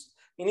times.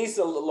 He needs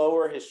to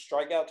lower his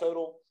strikeout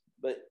total,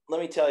 but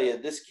let me tell you,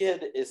 this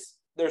kid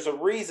there's a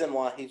reason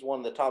why he's one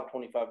of the top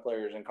 25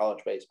 players in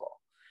college baseball.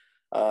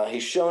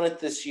 He's shown it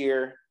this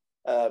year.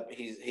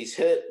 He's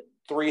hit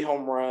 3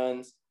 home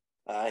runs.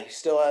 He's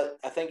still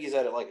I think he's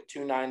at a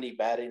 290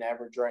 batting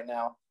average right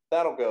now.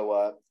 That'll go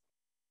up.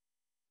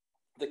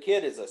 The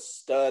kid is a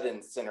stud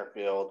in center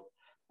field.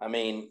 I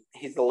mean,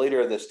 he's the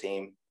leader of this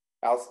team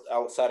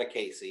outside of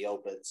Casey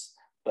Opitz.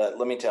 But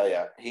let me tell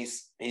you,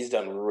 he's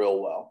done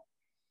real well.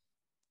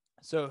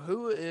 So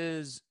who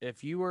is,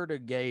 if you were to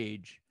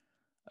gauge,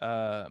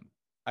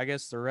 I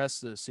guess the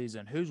rest of the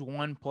season, who's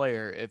one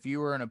player, if you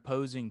were an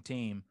opposing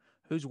team,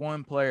 who's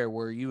one player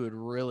where you would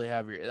really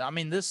have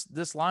this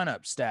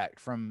lineup stacked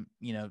from,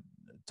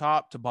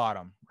 top to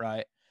bottom,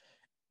 right?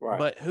 Right.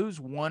 But who's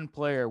one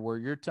player where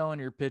you're telling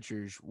your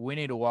pitchers, we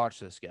need to watch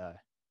this guy?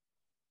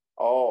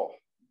 Oh,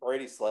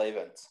 Brady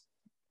Slavens.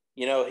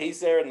 He's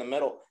there in the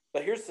middle.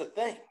 But here's the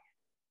thing.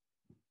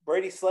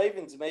 Brady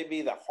Slavens may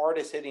be the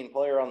hardest hitting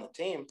player on the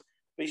team,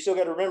 but you still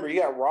got to remember,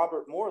 you got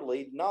Robert Moore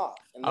leading off.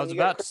 I was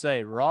about to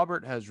say,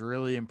 Robert has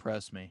really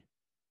impressed me.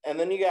 And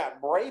then you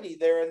got Brady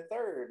there in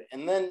third.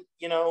 And then,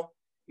 you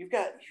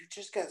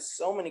just got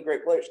so many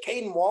great players.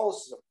 Caden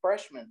Wallace is a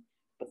freshman,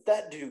 but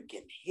that dude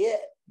can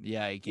hit.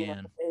 Yeah, he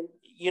can.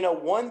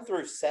 And 1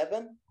 through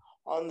 7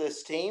 on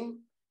this team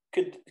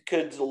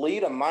could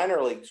lead a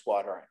minor league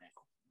squad right now.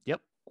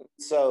 Yep.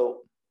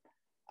 So,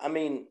 I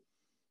mean,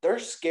 they're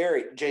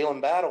scary.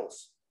 Jalen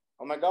Battles.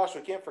 Oh my gosh,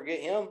 we can't forget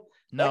him.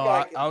 No,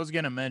 I was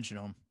going to mention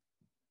him.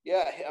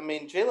 Yeah, I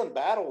mean, Jalen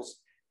Battles,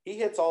 he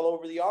hits all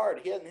over the yard.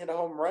 He hasn't hit a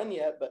home run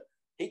yet, but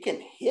he can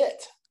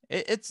hit.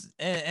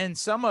 And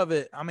some of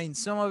it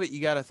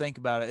you got to think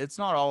about it. It's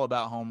not all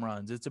about home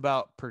runs. It's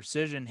about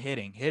precision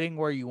hitting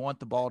where you want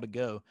the ball to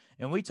go.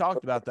 And we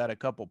talked about that a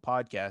couple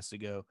podcasts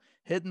ago,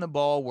 hitting the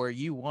ball where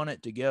you want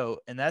it to go.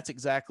 And that's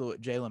exactly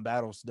what Jalen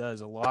Battles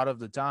does a lot of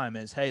the time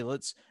is, hey,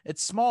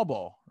 it's small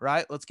ball,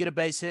 right? Let's get a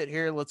base hit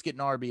here. Let's get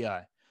an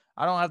RBI.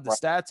 I don't have the Right.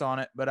 stats on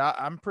it, but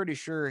I'm pretty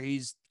sure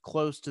he's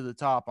close to the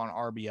top on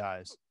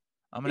RBIs.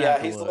 I'm gonna Yeah,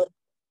 have to look.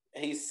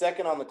 he's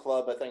second on the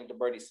club, I think, to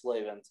Brady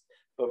Slavens.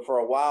 But for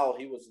a while,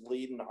 he was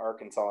leading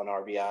Arkansas in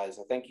RBIs.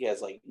 I think he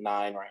has like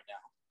 9 right now.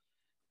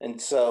 And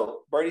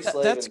so Brady That's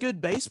Slavens.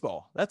 good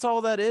baseball. That's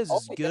all that is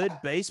good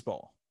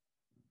baseball.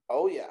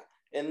 Oh, yeah.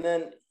 And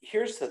then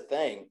here's the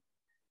thing.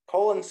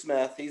 Colin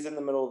Smith, he's in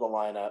the middle of the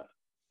lineup.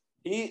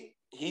 He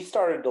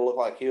started to look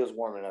like he was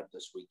warming up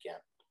this weekend.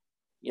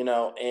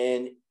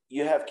 And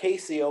you have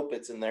Casey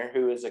Opitz in there,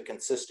 who is a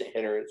consistent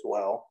hitter as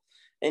well.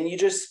 And you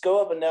just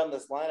go up and down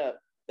this lineup.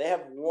 They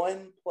have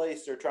one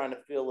place they're trying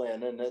to fill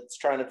in, and it's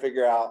trying to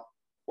figure out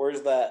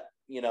where's that,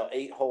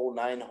 8-hole,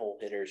 9-hole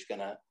hitter is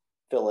going to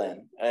fill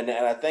in. And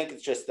I think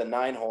it's just the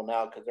 9-hole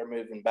now because they're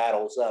moving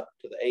battles up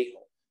to the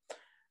 8-hole.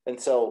 And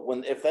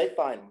so if they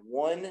find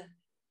one,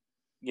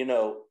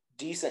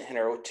 decent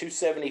hitter with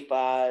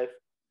 275,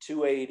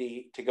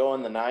 280 to go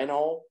in the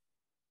 9-hole,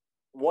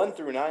 1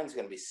 through 9 is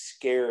going to be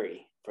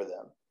scary for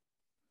them.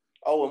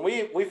 Oh, and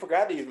we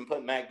forgot to even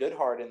put Matt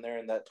Goodhart in there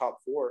in that top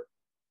 4.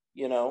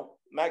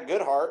 Matt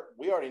Goodhart,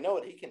 we already know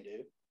what he can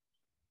do.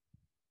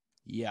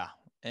 Yeah.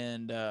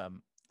 And, I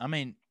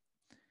mean,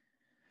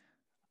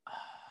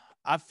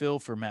 I feel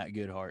for Matt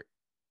Goodhart.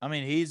 I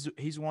mean,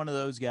 he's one of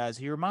those guys.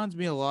 He reminds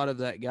me a lot of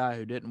that guy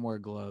who didn't wear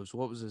gloves.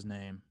 What was his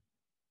name?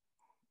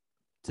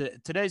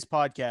 Today's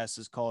podcast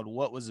is called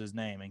 "What Was His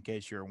Name?" In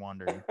case you're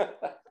wondering.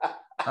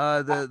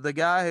 The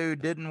guy who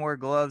didn't wear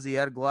gloves. He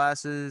had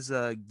glasses.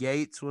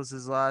 Gates was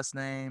his last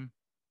name.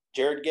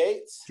 Jared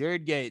Gates.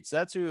 Jared Gates.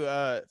 That's who.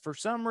 For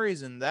some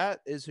reason,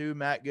 that is who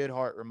Matt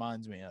Goodhart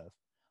reminds me of.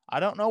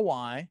 I don't know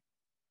why,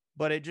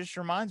 but it just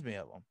reminds me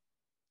of him.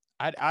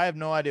 I have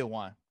no idea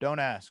why. Don't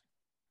ask.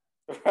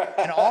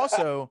 And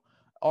also,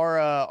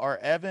 our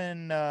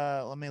Evan.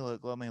 Let me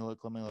look.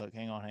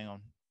 Hang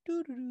on.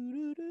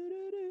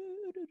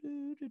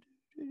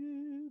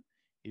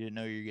 You didn't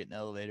know you're getting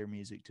elevator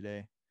music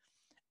today.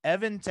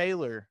 Evan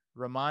Taylor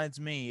reminds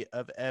me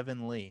of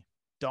Evan Lee.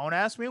 Don't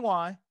ask me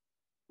why.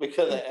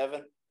 Because of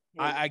Evan?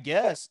 I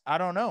guess. I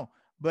don't know.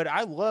 But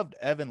I loved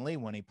Evan Lee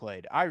when he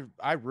played.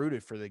 I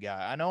rooted for the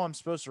guy. I know I'm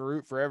supposed to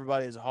root for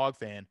everybody as a Hog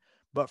fan,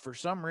 but for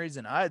some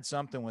reason, I had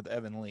something with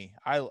Evan Lee.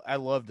 I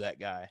loved that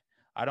guy.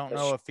 I don't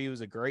know if he was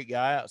a great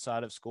guy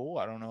outside of school.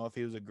 I don't know if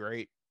he was a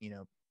great,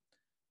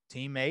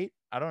 teammate.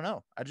 I don't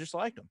know. I just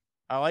liked him.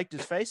 I liked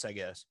his face, I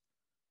guess.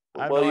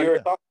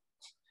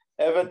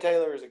 Evan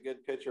Taylor is a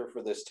good pitcher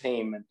for this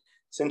team. And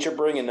since you're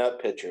bringing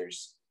up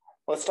pitchers,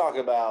 let's talk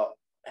about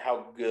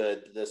how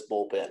good this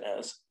bullpen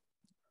is.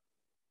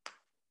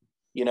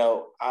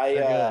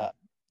 They're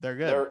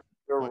good. They're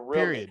real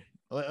period.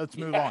 Good. Let's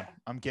move on.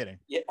 I'm kidding.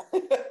 Yeah.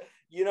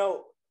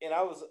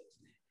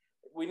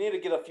 We need to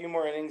get a few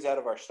more innings out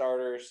of our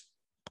starters.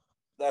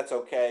 That's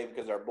okay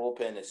because our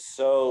bullpen is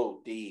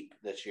so deep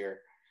this year.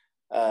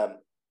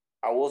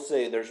 I will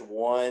say there's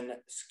one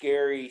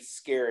scary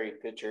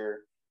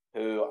pitcher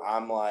who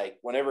I'm like,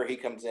 whenever he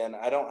comes in,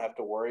 I don't have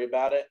to worry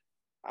about it.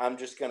 I'm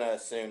just going to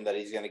assume that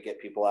he's going to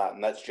get people out,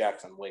 and that's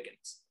Jackson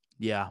Wiggins.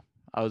 Yeah,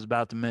 I was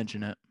about to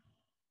mention it.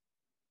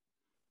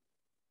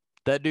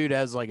 That dude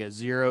has like a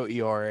 0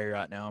 ERA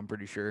right now, I'm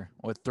pretty sure,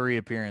 with 3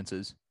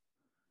 appearances.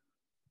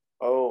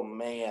 Oh,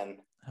 man.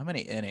 How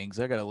many innings?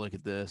 I got to look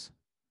at this.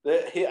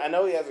 I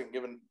know he hasn't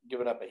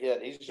given up a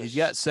hit. He's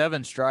got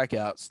 7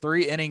 strikeouts,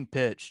 3 inning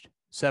pitched,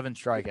 7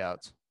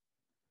 strikeouts.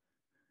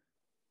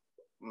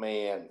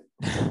 Man.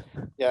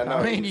 Yeah, no,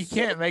 I mean, you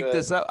can't make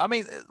this up. I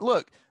mean,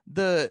 look,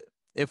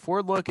 if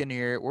we're looking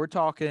here, we're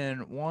talking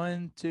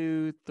 1,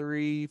 2,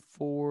 3,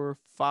 4,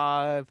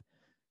 5,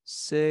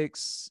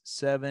 6,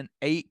 7,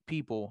 8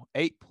 people,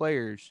 8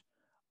 players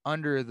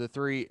under the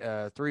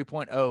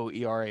 3.0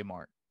 ERA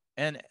mark.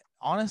 And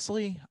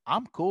honestly,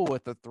 I'm cool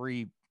with the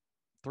 3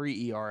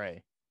 ERA.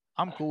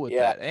 I'm cool with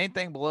that.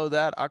 Anything below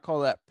that, I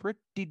call that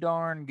pretty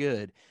darn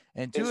good.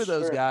 And 2 of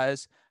those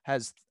guys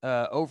has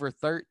over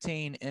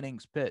 13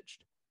 innings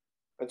pitched.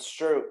 It's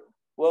true.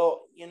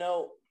 Well,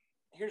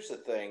 here's the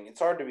thing. It's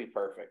hard to be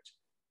perfect.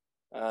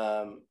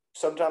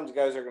 Sometimes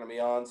guys are going to be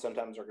on,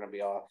 sometimes they're going to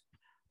be off.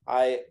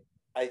 I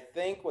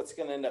think what's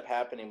going to end up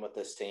happening with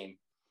this team,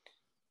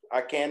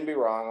 I can be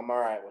wrong, I'm all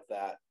right with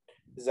that,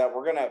 is that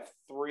we're going to have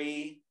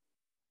 3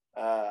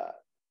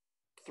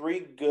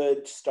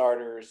 good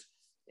starters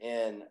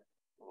in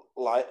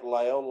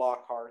Lyle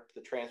Lockhart, the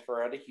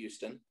transfer out of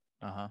Houston.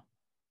 Uh-huh.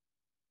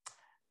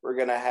 We're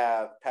going to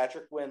have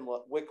Patrick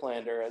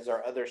Wicklander as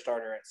our other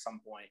starter at some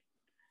point.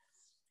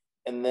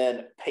 And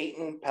then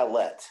Peyton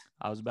Pallette.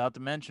 I was about to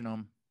mention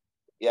him.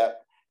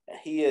 Yep.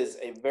 He is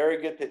a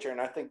very good pitcher.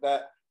 And I think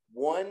that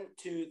 1,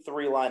 2,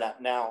 3 lineup.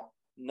 Now,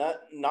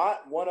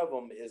 not one of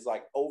them is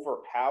like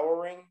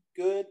overpowering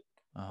good.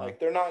 Uh-huh.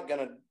 Like they're not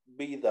going to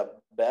be the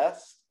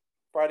best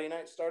Friday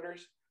night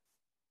starters.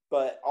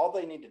 But all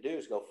they need to do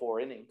is go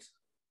 4 innings.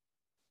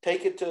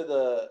 Take it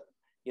to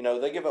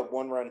they give up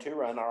 1 run, 2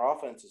 run. Our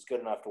offense is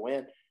good enough to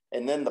win.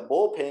 And then the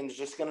bullpen is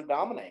just going to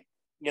dominate.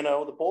 The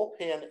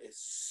bullpen is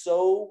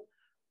so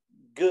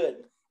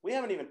good. We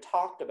haven't even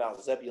talked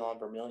about Zebulon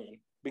Vermillion.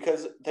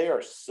 because they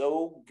are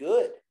so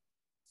good.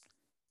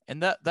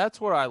 And that's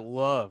what I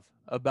love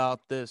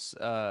about this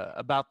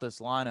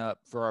lineup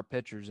for our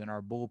pitchers and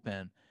our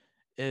bullpen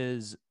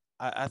is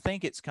I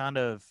think it's kind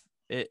of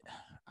it.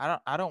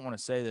 I don't want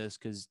to say this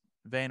because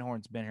Van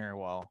Horn's been here a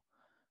while,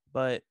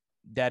 but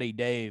Daddy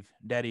Dave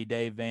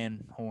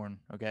Van Horn.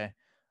 Okay,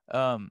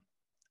 um,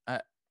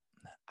 I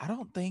I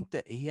don't think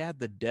that he had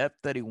the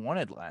depth that he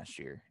wanted last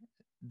year.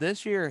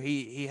 This year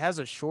he has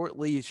a short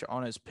leash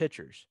on his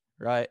pitchers,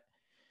 right?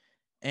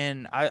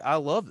 And I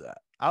love that.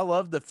 I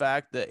love the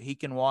fact that he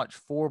can watch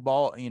four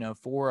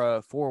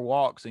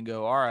walks and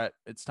go, all right,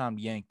 it's time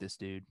to yank this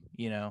dude.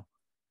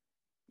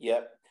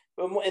 Yep.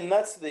 And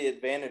that's the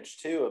advantage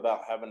too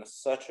about having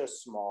such a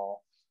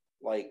small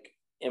like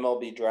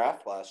MLB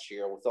draft last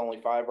year with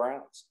only 5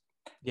 rounds.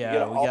 You get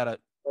Yeah, we all got to. Yep,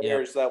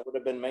 players that would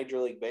have been Major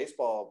League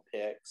Baseball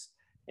picks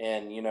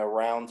and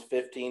rounds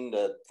 15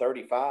 to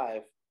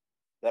 35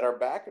 that are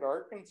back at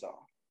Arkansas.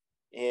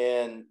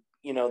 And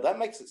that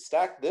makes it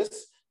stacked.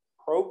 This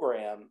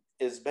program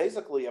is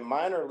basically a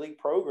minor league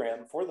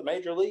program for the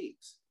major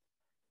leagues.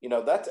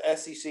 That's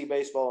SEC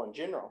baseball in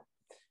general.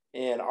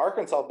 And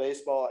Arkansas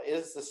baseball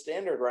is the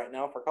standard right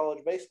now for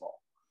college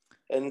baseball.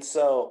 And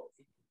so,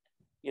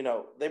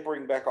 they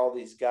bring back all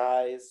these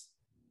guys.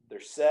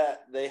 They're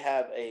set. They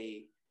have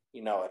a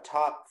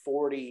top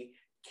 40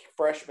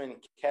 freshman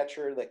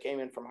catcher that came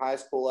in from high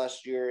school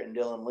last year in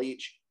Dylan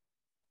Leach.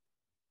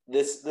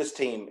 This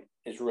team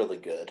is really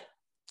good.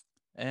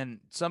 and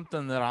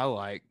something that I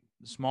like,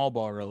 small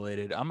ball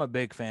related. I'm a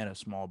big fan of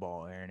small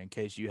ball, Aaron. In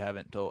case you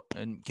haven't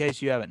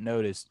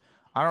noticed,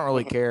 I don't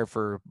really Mm-hmm. care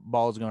for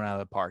balls going out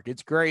of the park.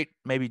 It's great,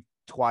 maybe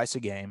twice a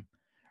game,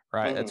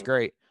 right? That's Mm-hmm.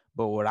 great.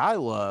 But what I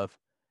love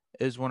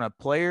is when a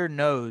player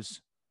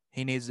knows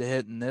he needs to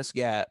hit in this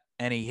gap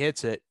and he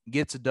hits it,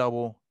 gets a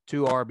double,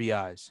 2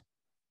 RBIs.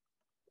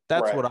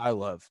 That's Right. what I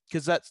love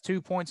because that's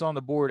 2 points on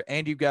the board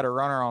and you've got a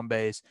runner on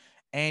base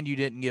and you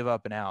didn't give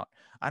up an out.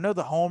 I know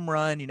the home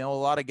run, a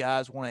lot of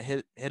guys want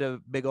to hit a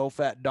big old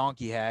fat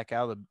donkey hack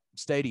out of the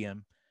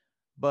stadium.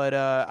 But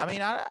I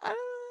mean, I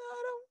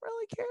don't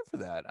really care for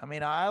that. I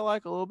mean, I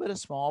like a little bit of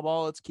small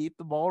ball. Let's keep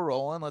the ball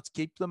rolling. Let's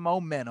keep the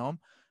momentum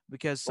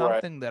because Right.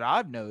 something that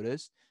I've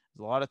noticed is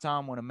a lot of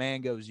time when a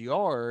man goes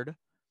yard,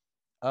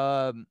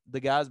 the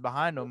guys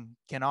behind them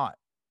cannot,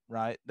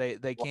 right?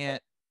 They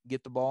can't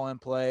get the ball in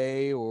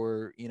play,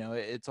 or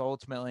it's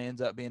ultimately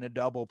ends up being a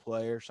double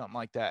play or something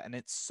like that, and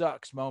it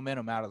sucks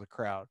momentum out of the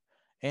crowd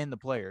and the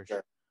players.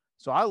 Sure.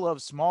 So I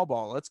love small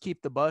ball. Let's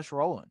keep the bus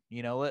rolling.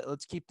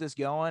 Let's keep this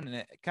going, and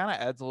it kind of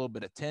adds a little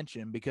bit of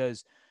tension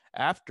because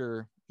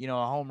after a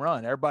home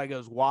run, everybody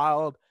goes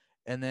wild,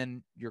 and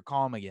then you're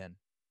calm again.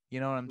 You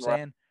know what I'm Right.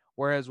 saying?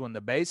 Whereas when the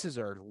bases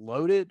are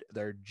loaded,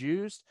 they're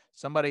juiced,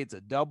 somebody hits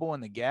a double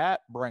in the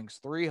gap, brings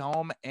 3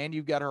 home, and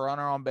you've got a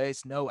runner on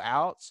base, no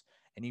outs,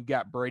 and you've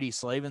got Brady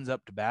Slavens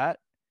up to bat.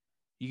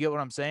 You get what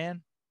I'm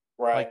saying?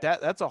 Like Right.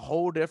 that's a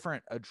whole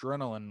different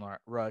adrenaline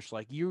rush.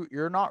 Like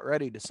you're not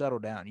ready to settle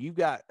down. You've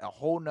got a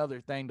whole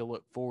nother thing to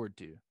look forward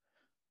to.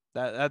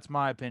 That's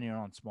my opinion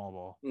on small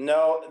ball.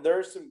 No,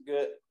 there's some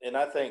good, and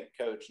I think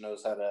coach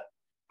knows how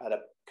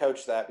to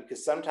coach that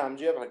because sometimes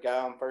you have a guy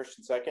on first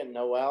and second,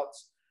 no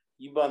outs.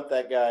 You bunt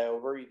that guy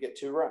over, you get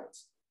 2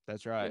 runs.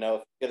 That's right.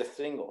 If you get a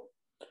single.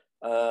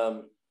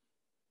 Um,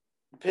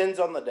 Depends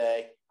on the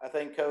day. I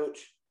think coach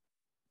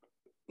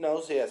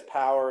knows he has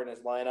power in his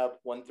lineup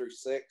 1 through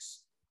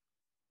 6.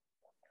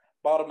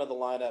 Bottom of the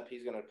lineup,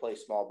 he's going to play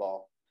small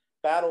ball.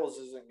 Battles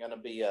isn't going to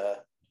be a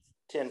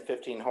 10,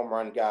 15 home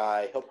run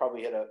guy. He'll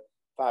probably hit a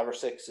 5 or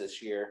 6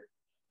 this year,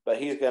 but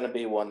he's going to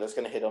be one that's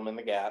going to hit them in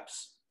the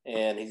gaps,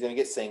 and he's going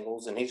to get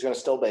singles, and he's going to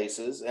steal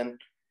bases, and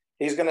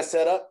he's going to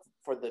set up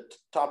for the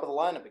top of the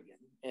lineup again.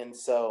 And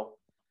so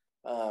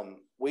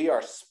we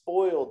are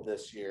spoiled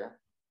this year,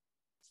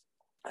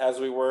 as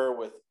we were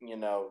with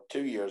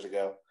 2 years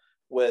ago,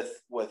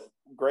 with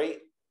great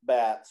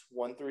bats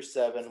 1 through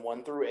 7,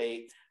 1 through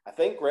 8. I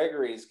think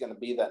Gregory is going to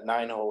be that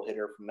 9-hole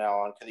hitter from now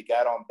on because he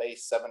got on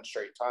base 7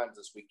 straight times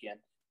this weekend,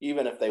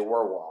 even if they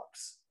were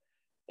walks.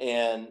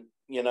 And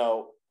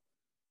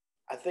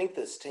I think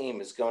this team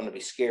is going to be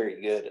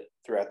scary good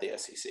throughout the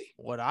SEC.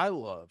 What I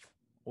love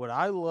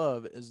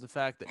is the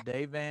fact that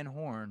Dave Van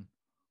Horn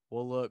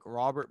will look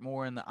Robert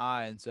Moore in the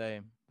eye and say,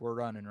 "We're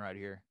running right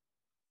here,"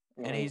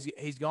 and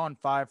he's gone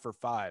 5 for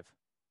 5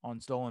 on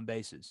stolen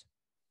bases.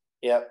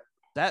 Yep.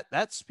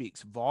 That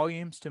speaks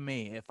volumes to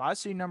me. If I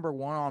see number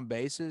 1 on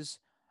bases,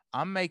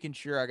 I'm making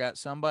sure I got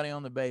somebody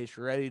on the base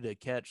ready to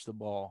catch the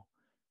ball,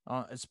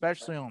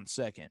 especially on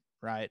second,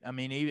 right? I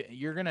mean,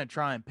 you're going to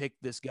try and pick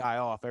this guy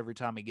off every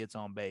time he gets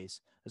on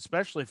base,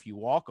 especially if you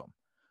walk him.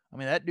 I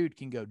mean, that dude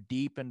can go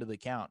deep into the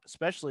count,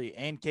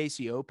 and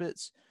Casey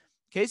Opitz.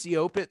 Casey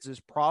Opitz is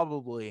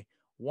probably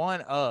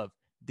one of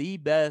the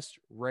best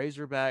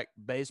Razorback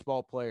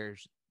baseball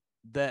players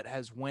that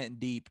has went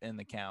deep in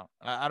the count.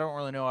 I don't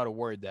really know how to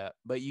word that,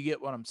 but you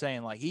get what I'm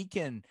saying. Like he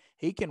can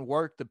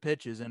work the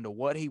pitches into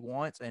what he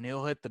wants and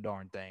he'll hit the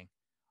darn thing.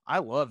 I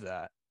love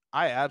that.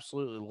 I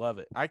absolutely love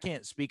it. I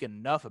can't speak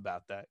enough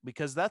about that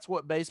because that's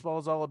what baseball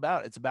is all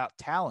about. It's about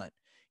talent.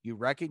 You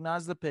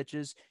recognize the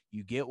pitches,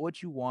 you get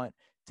what you want,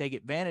 take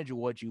advantage of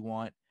what you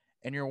want,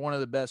 and you're one of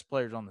the best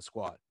players on the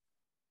squad.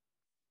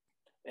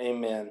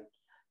 Amen.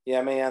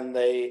 Yeah, man,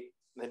 they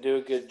do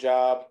a good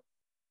job.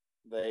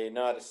 They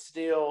know how to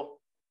steal.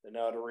 They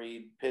know how to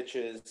read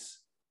pitches.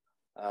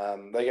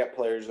 They got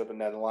players up and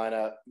down the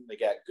lineup. They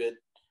got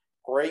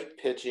great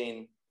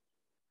pitching.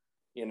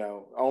 You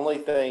know, only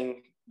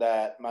thing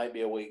that might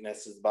be a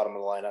weakness is the bottom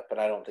of the lineup, but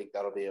I don't think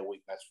that'll be a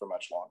weakness for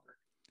much longer.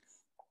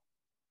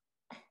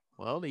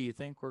 Well, do you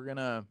think we're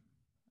gonna?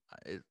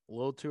 It's a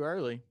little too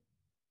early.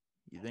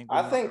 You think?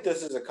 I think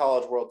this is a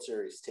College World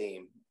Series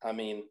team. I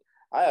mean,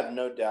 I have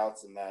no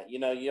doubts in that. You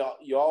know,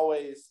 you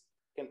always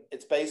can.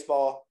 It's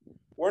baseball.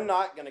 We're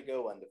not going to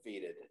go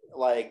undefeated.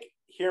 Like,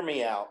 hear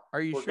me out.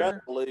 Are you We're sure?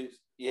 Going to lose.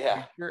 Yeah. Are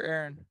you sure,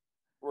 Aaron?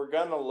 We're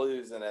going to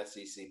lose in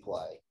SEC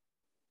play.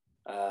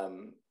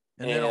 And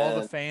then all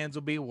the fans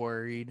will be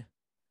worried.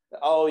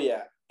 Oh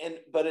yeah,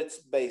 but it's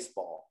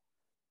baseball.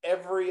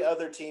 Every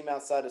other team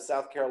outside of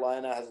South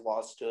Carolina has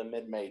lost to a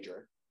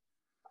mid-major.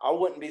 I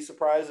wouldn't be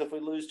surprised if we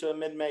lose to a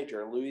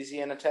mid-major,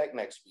 Louisiana Tech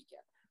next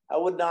weekend. I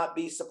would not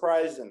be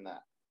surprised in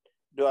that.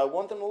 Do I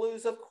want them to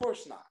lose? Of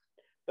course not.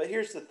 But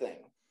here's the thing.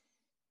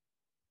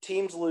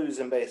 Teams lose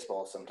in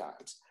baseball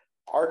sometimes.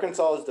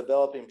 Arkansas is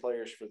developing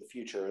players for the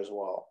future as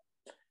well.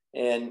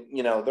 And,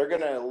 you know, they're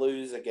going to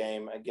lose a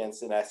game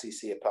against an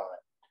SEC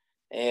opponent.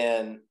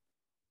 And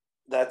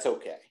that's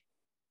okay.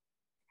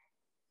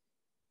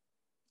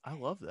 I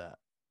love that.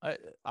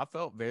 I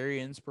felt very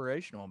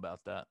inspirational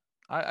about that.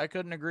 I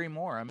couldn't agree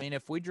more. I mean,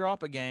 if we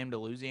drop a game to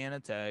Louisiana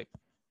Tech,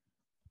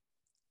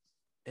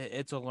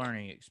 it's a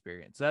learning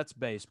experience. That's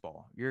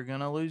baseball. You're going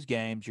to lose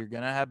games. You're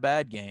going to have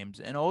bad games.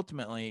 And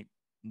ultimately,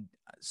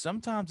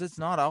 sometimes it's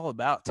not all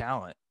about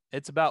talent.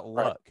 It's about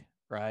luck,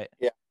 right?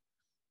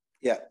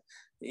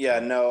 Yeah.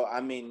 No,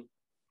 I mean,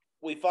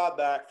 we fought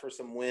back for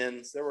some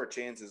wins. There were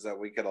chances that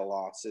we could have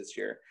lost this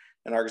year,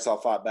 and Arkansas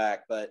fought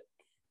back. But,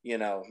 you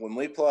know, when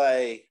we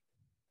play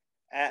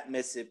at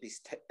Mississippi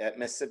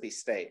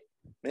State,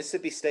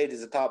 Mississippi State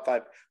is a top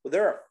 5. Well,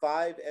 there are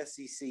 5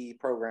 SEC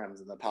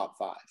programs in the top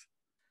 5.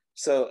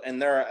 So,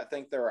 and I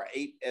think there are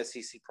 8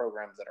 SEC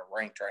programs that are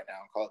ranked right now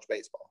in college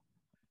baseball.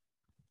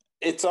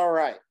 It's all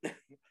right.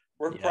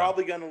 We're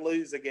probably going to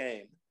lose a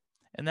game.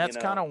 And that's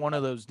kind of one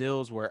of those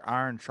deals where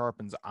iron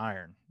sharpens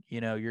iron. You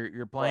know,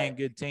 you're playing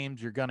good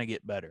teams, you're going to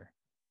get better.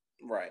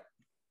 Right.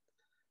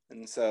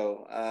 And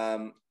so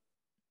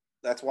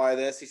that's why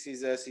the SEC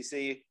is the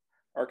SEC.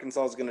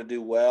 Arkansas is going to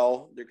do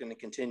well. They're going to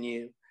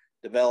continue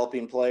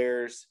developing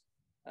players.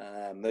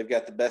 They've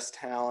got the best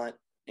talent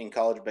in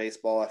college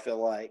baseball, I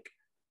feel like.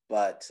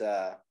 But,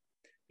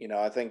 you know,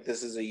 I think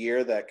this is a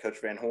year that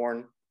Coach Van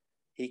Horn,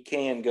 he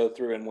can go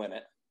through and win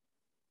it.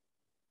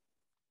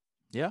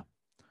 Yeah.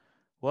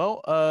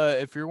 Well,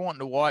 if you're wanting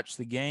to watch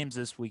the games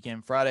this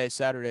weekend, Friday,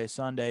 Saturday,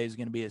 Sunday is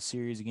going to be a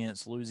series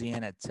against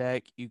Louisiana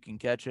Tech. You can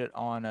catch it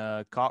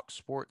on Cox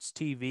Sports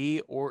TV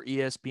or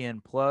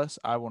ESPN Plus.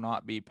 I will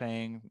not be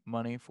paying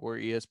money for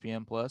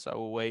ESPN Plus. I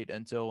will wait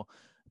until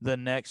the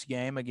next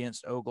game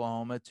against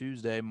Oklahoma,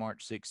 Tuesday,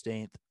 March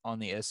 16th on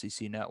the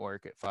SEC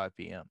Network at 5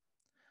 p.m.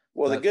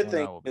 Well, the good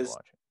thing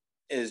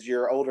is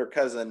your older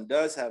cousin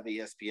does have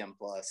ESPN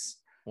Plus.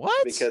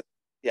 What? Because,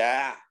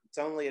 yeah. It's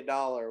only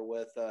 $1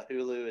 with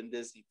Hulu and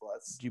Disney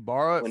Plus. Did you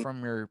borrow it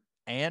from your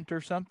aunt or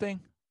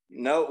something?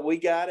 No, we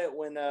got it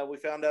when we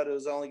found out it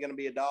was only going to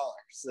be $1.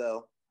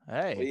 So,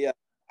 hey,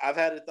 I've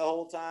had it the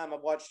whole time.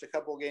 I've watched a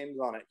couple games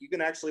on it. You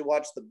can actually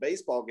watch the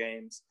baseball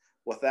games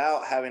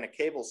without having a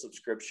cable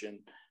subscription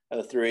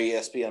through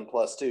ESPN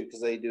Plus too,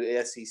 because they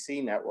do SEC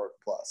Network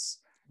Plus.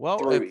 Well,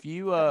 if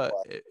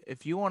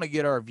you want to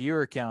get our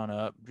viewer count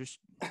up, just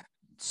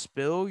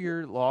spill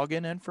your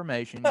login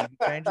information. You can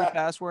change your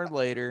password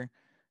later.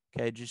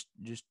 Okay, just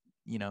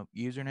you know,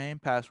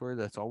 username, password.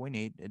 That's all we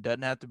need. It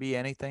doesn't have to be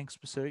anything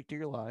specific to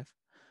your life.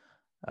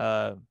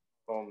 Oh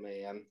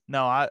man.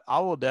 No, I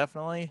will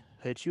definitely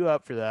hit you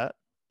up for that,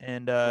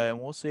 and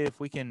we'll see if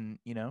we can,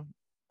 you know,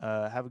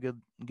 have a good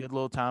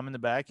little time in the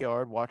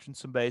backyard watching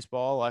some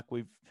baseball like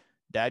we've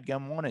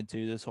dadgum wanted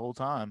to this whole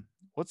time.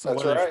 What's the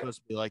weather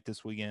supposed to be like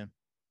this weekend?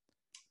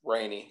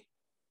 Rainy.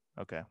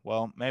 Okay,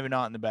 well, maybe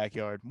not in the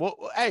backyard. Well,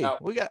 hey, no.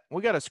 we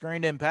got a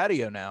screened-in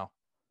patio now.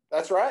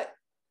 That's right.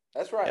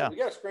 That's right. Yeah. We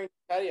got a screen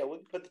patio. We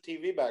can put the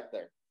TV back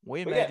there.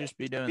 We may just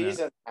be doing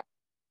that.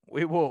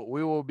 We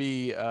will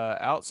be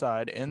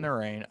outside in the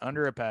rain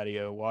under a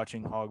patio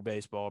watching hog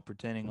baseball,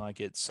 pretending like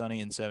it's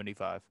sunny and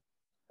 75.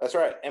 That's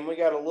right. And we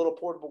got a little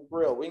portable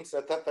grill. We can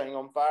set that thing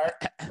on fire,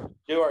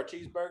 do our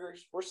cheeseburgers.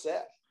 We're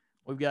set.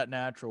 We've got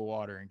natural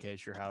water in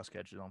case your house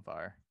catches on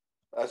fire.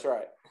 That's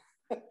right.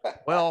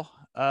 Well,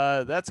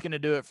 that's going to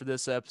do it for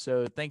this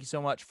episode. Thank you so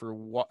much for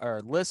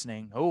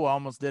listening. Oh, I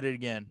almost did it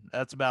again.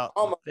 That's about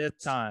the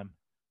 5th time.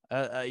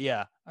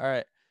 Yeah. All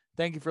right.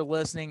 Thank you for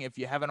listening. If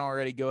you haven't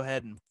already, go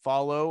ahead and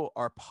follow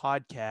our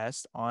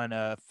podcast on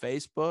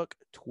Facebook,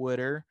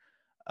 Twitter,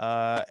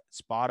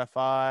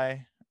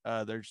 Spotify.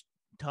 There's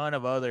ton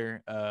of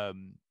other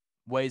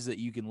ways that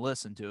you can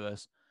listen to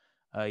us.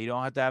 You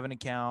don't have to have an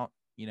account.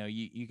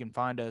 You can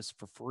find us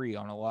for free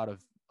on a lot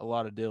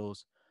of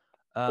deals.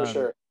 For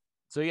sure.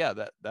 So yeah,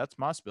 that's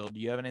my spill. Do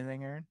you have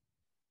anything, Aaron?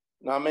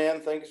 No,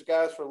 man. Thanks,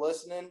 guys, for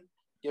listening.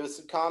 Give us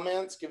some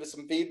comments. Give us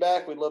some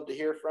feedback. We'd love to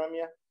hear from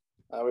you.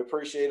 We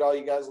appreciate all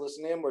you guys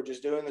listening. We're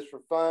just doing this for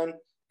fun.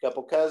 A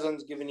couple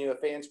cousins giving you a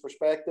fan's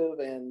perspective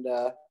and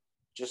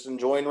just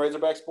enjoying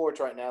Razorback sports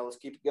right now. Let's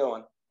keep it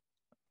going.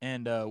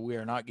 And we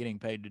are not getting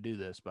paid to do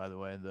this, by the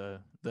way. The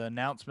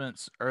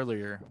announcements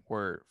earlier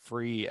were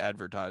free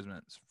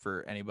advertisements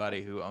for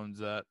anybody who owns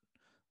the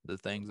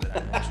things that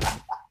I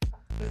mentioned.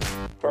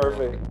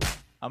 Perfect.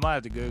 I might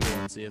have to Google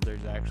and see if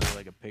there's actually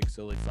like a Pig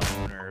Silly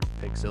phone or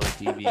a Pig Silly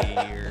TV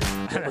or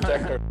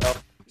protect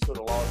ourselves sort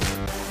of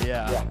lawsuit.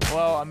 Yeah.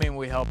 Well, I mean,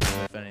 we help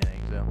them if anything.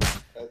 So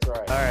that's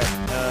right.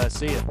 All right.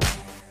 See you.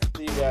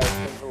 See you guys.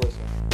 Thanks for listening.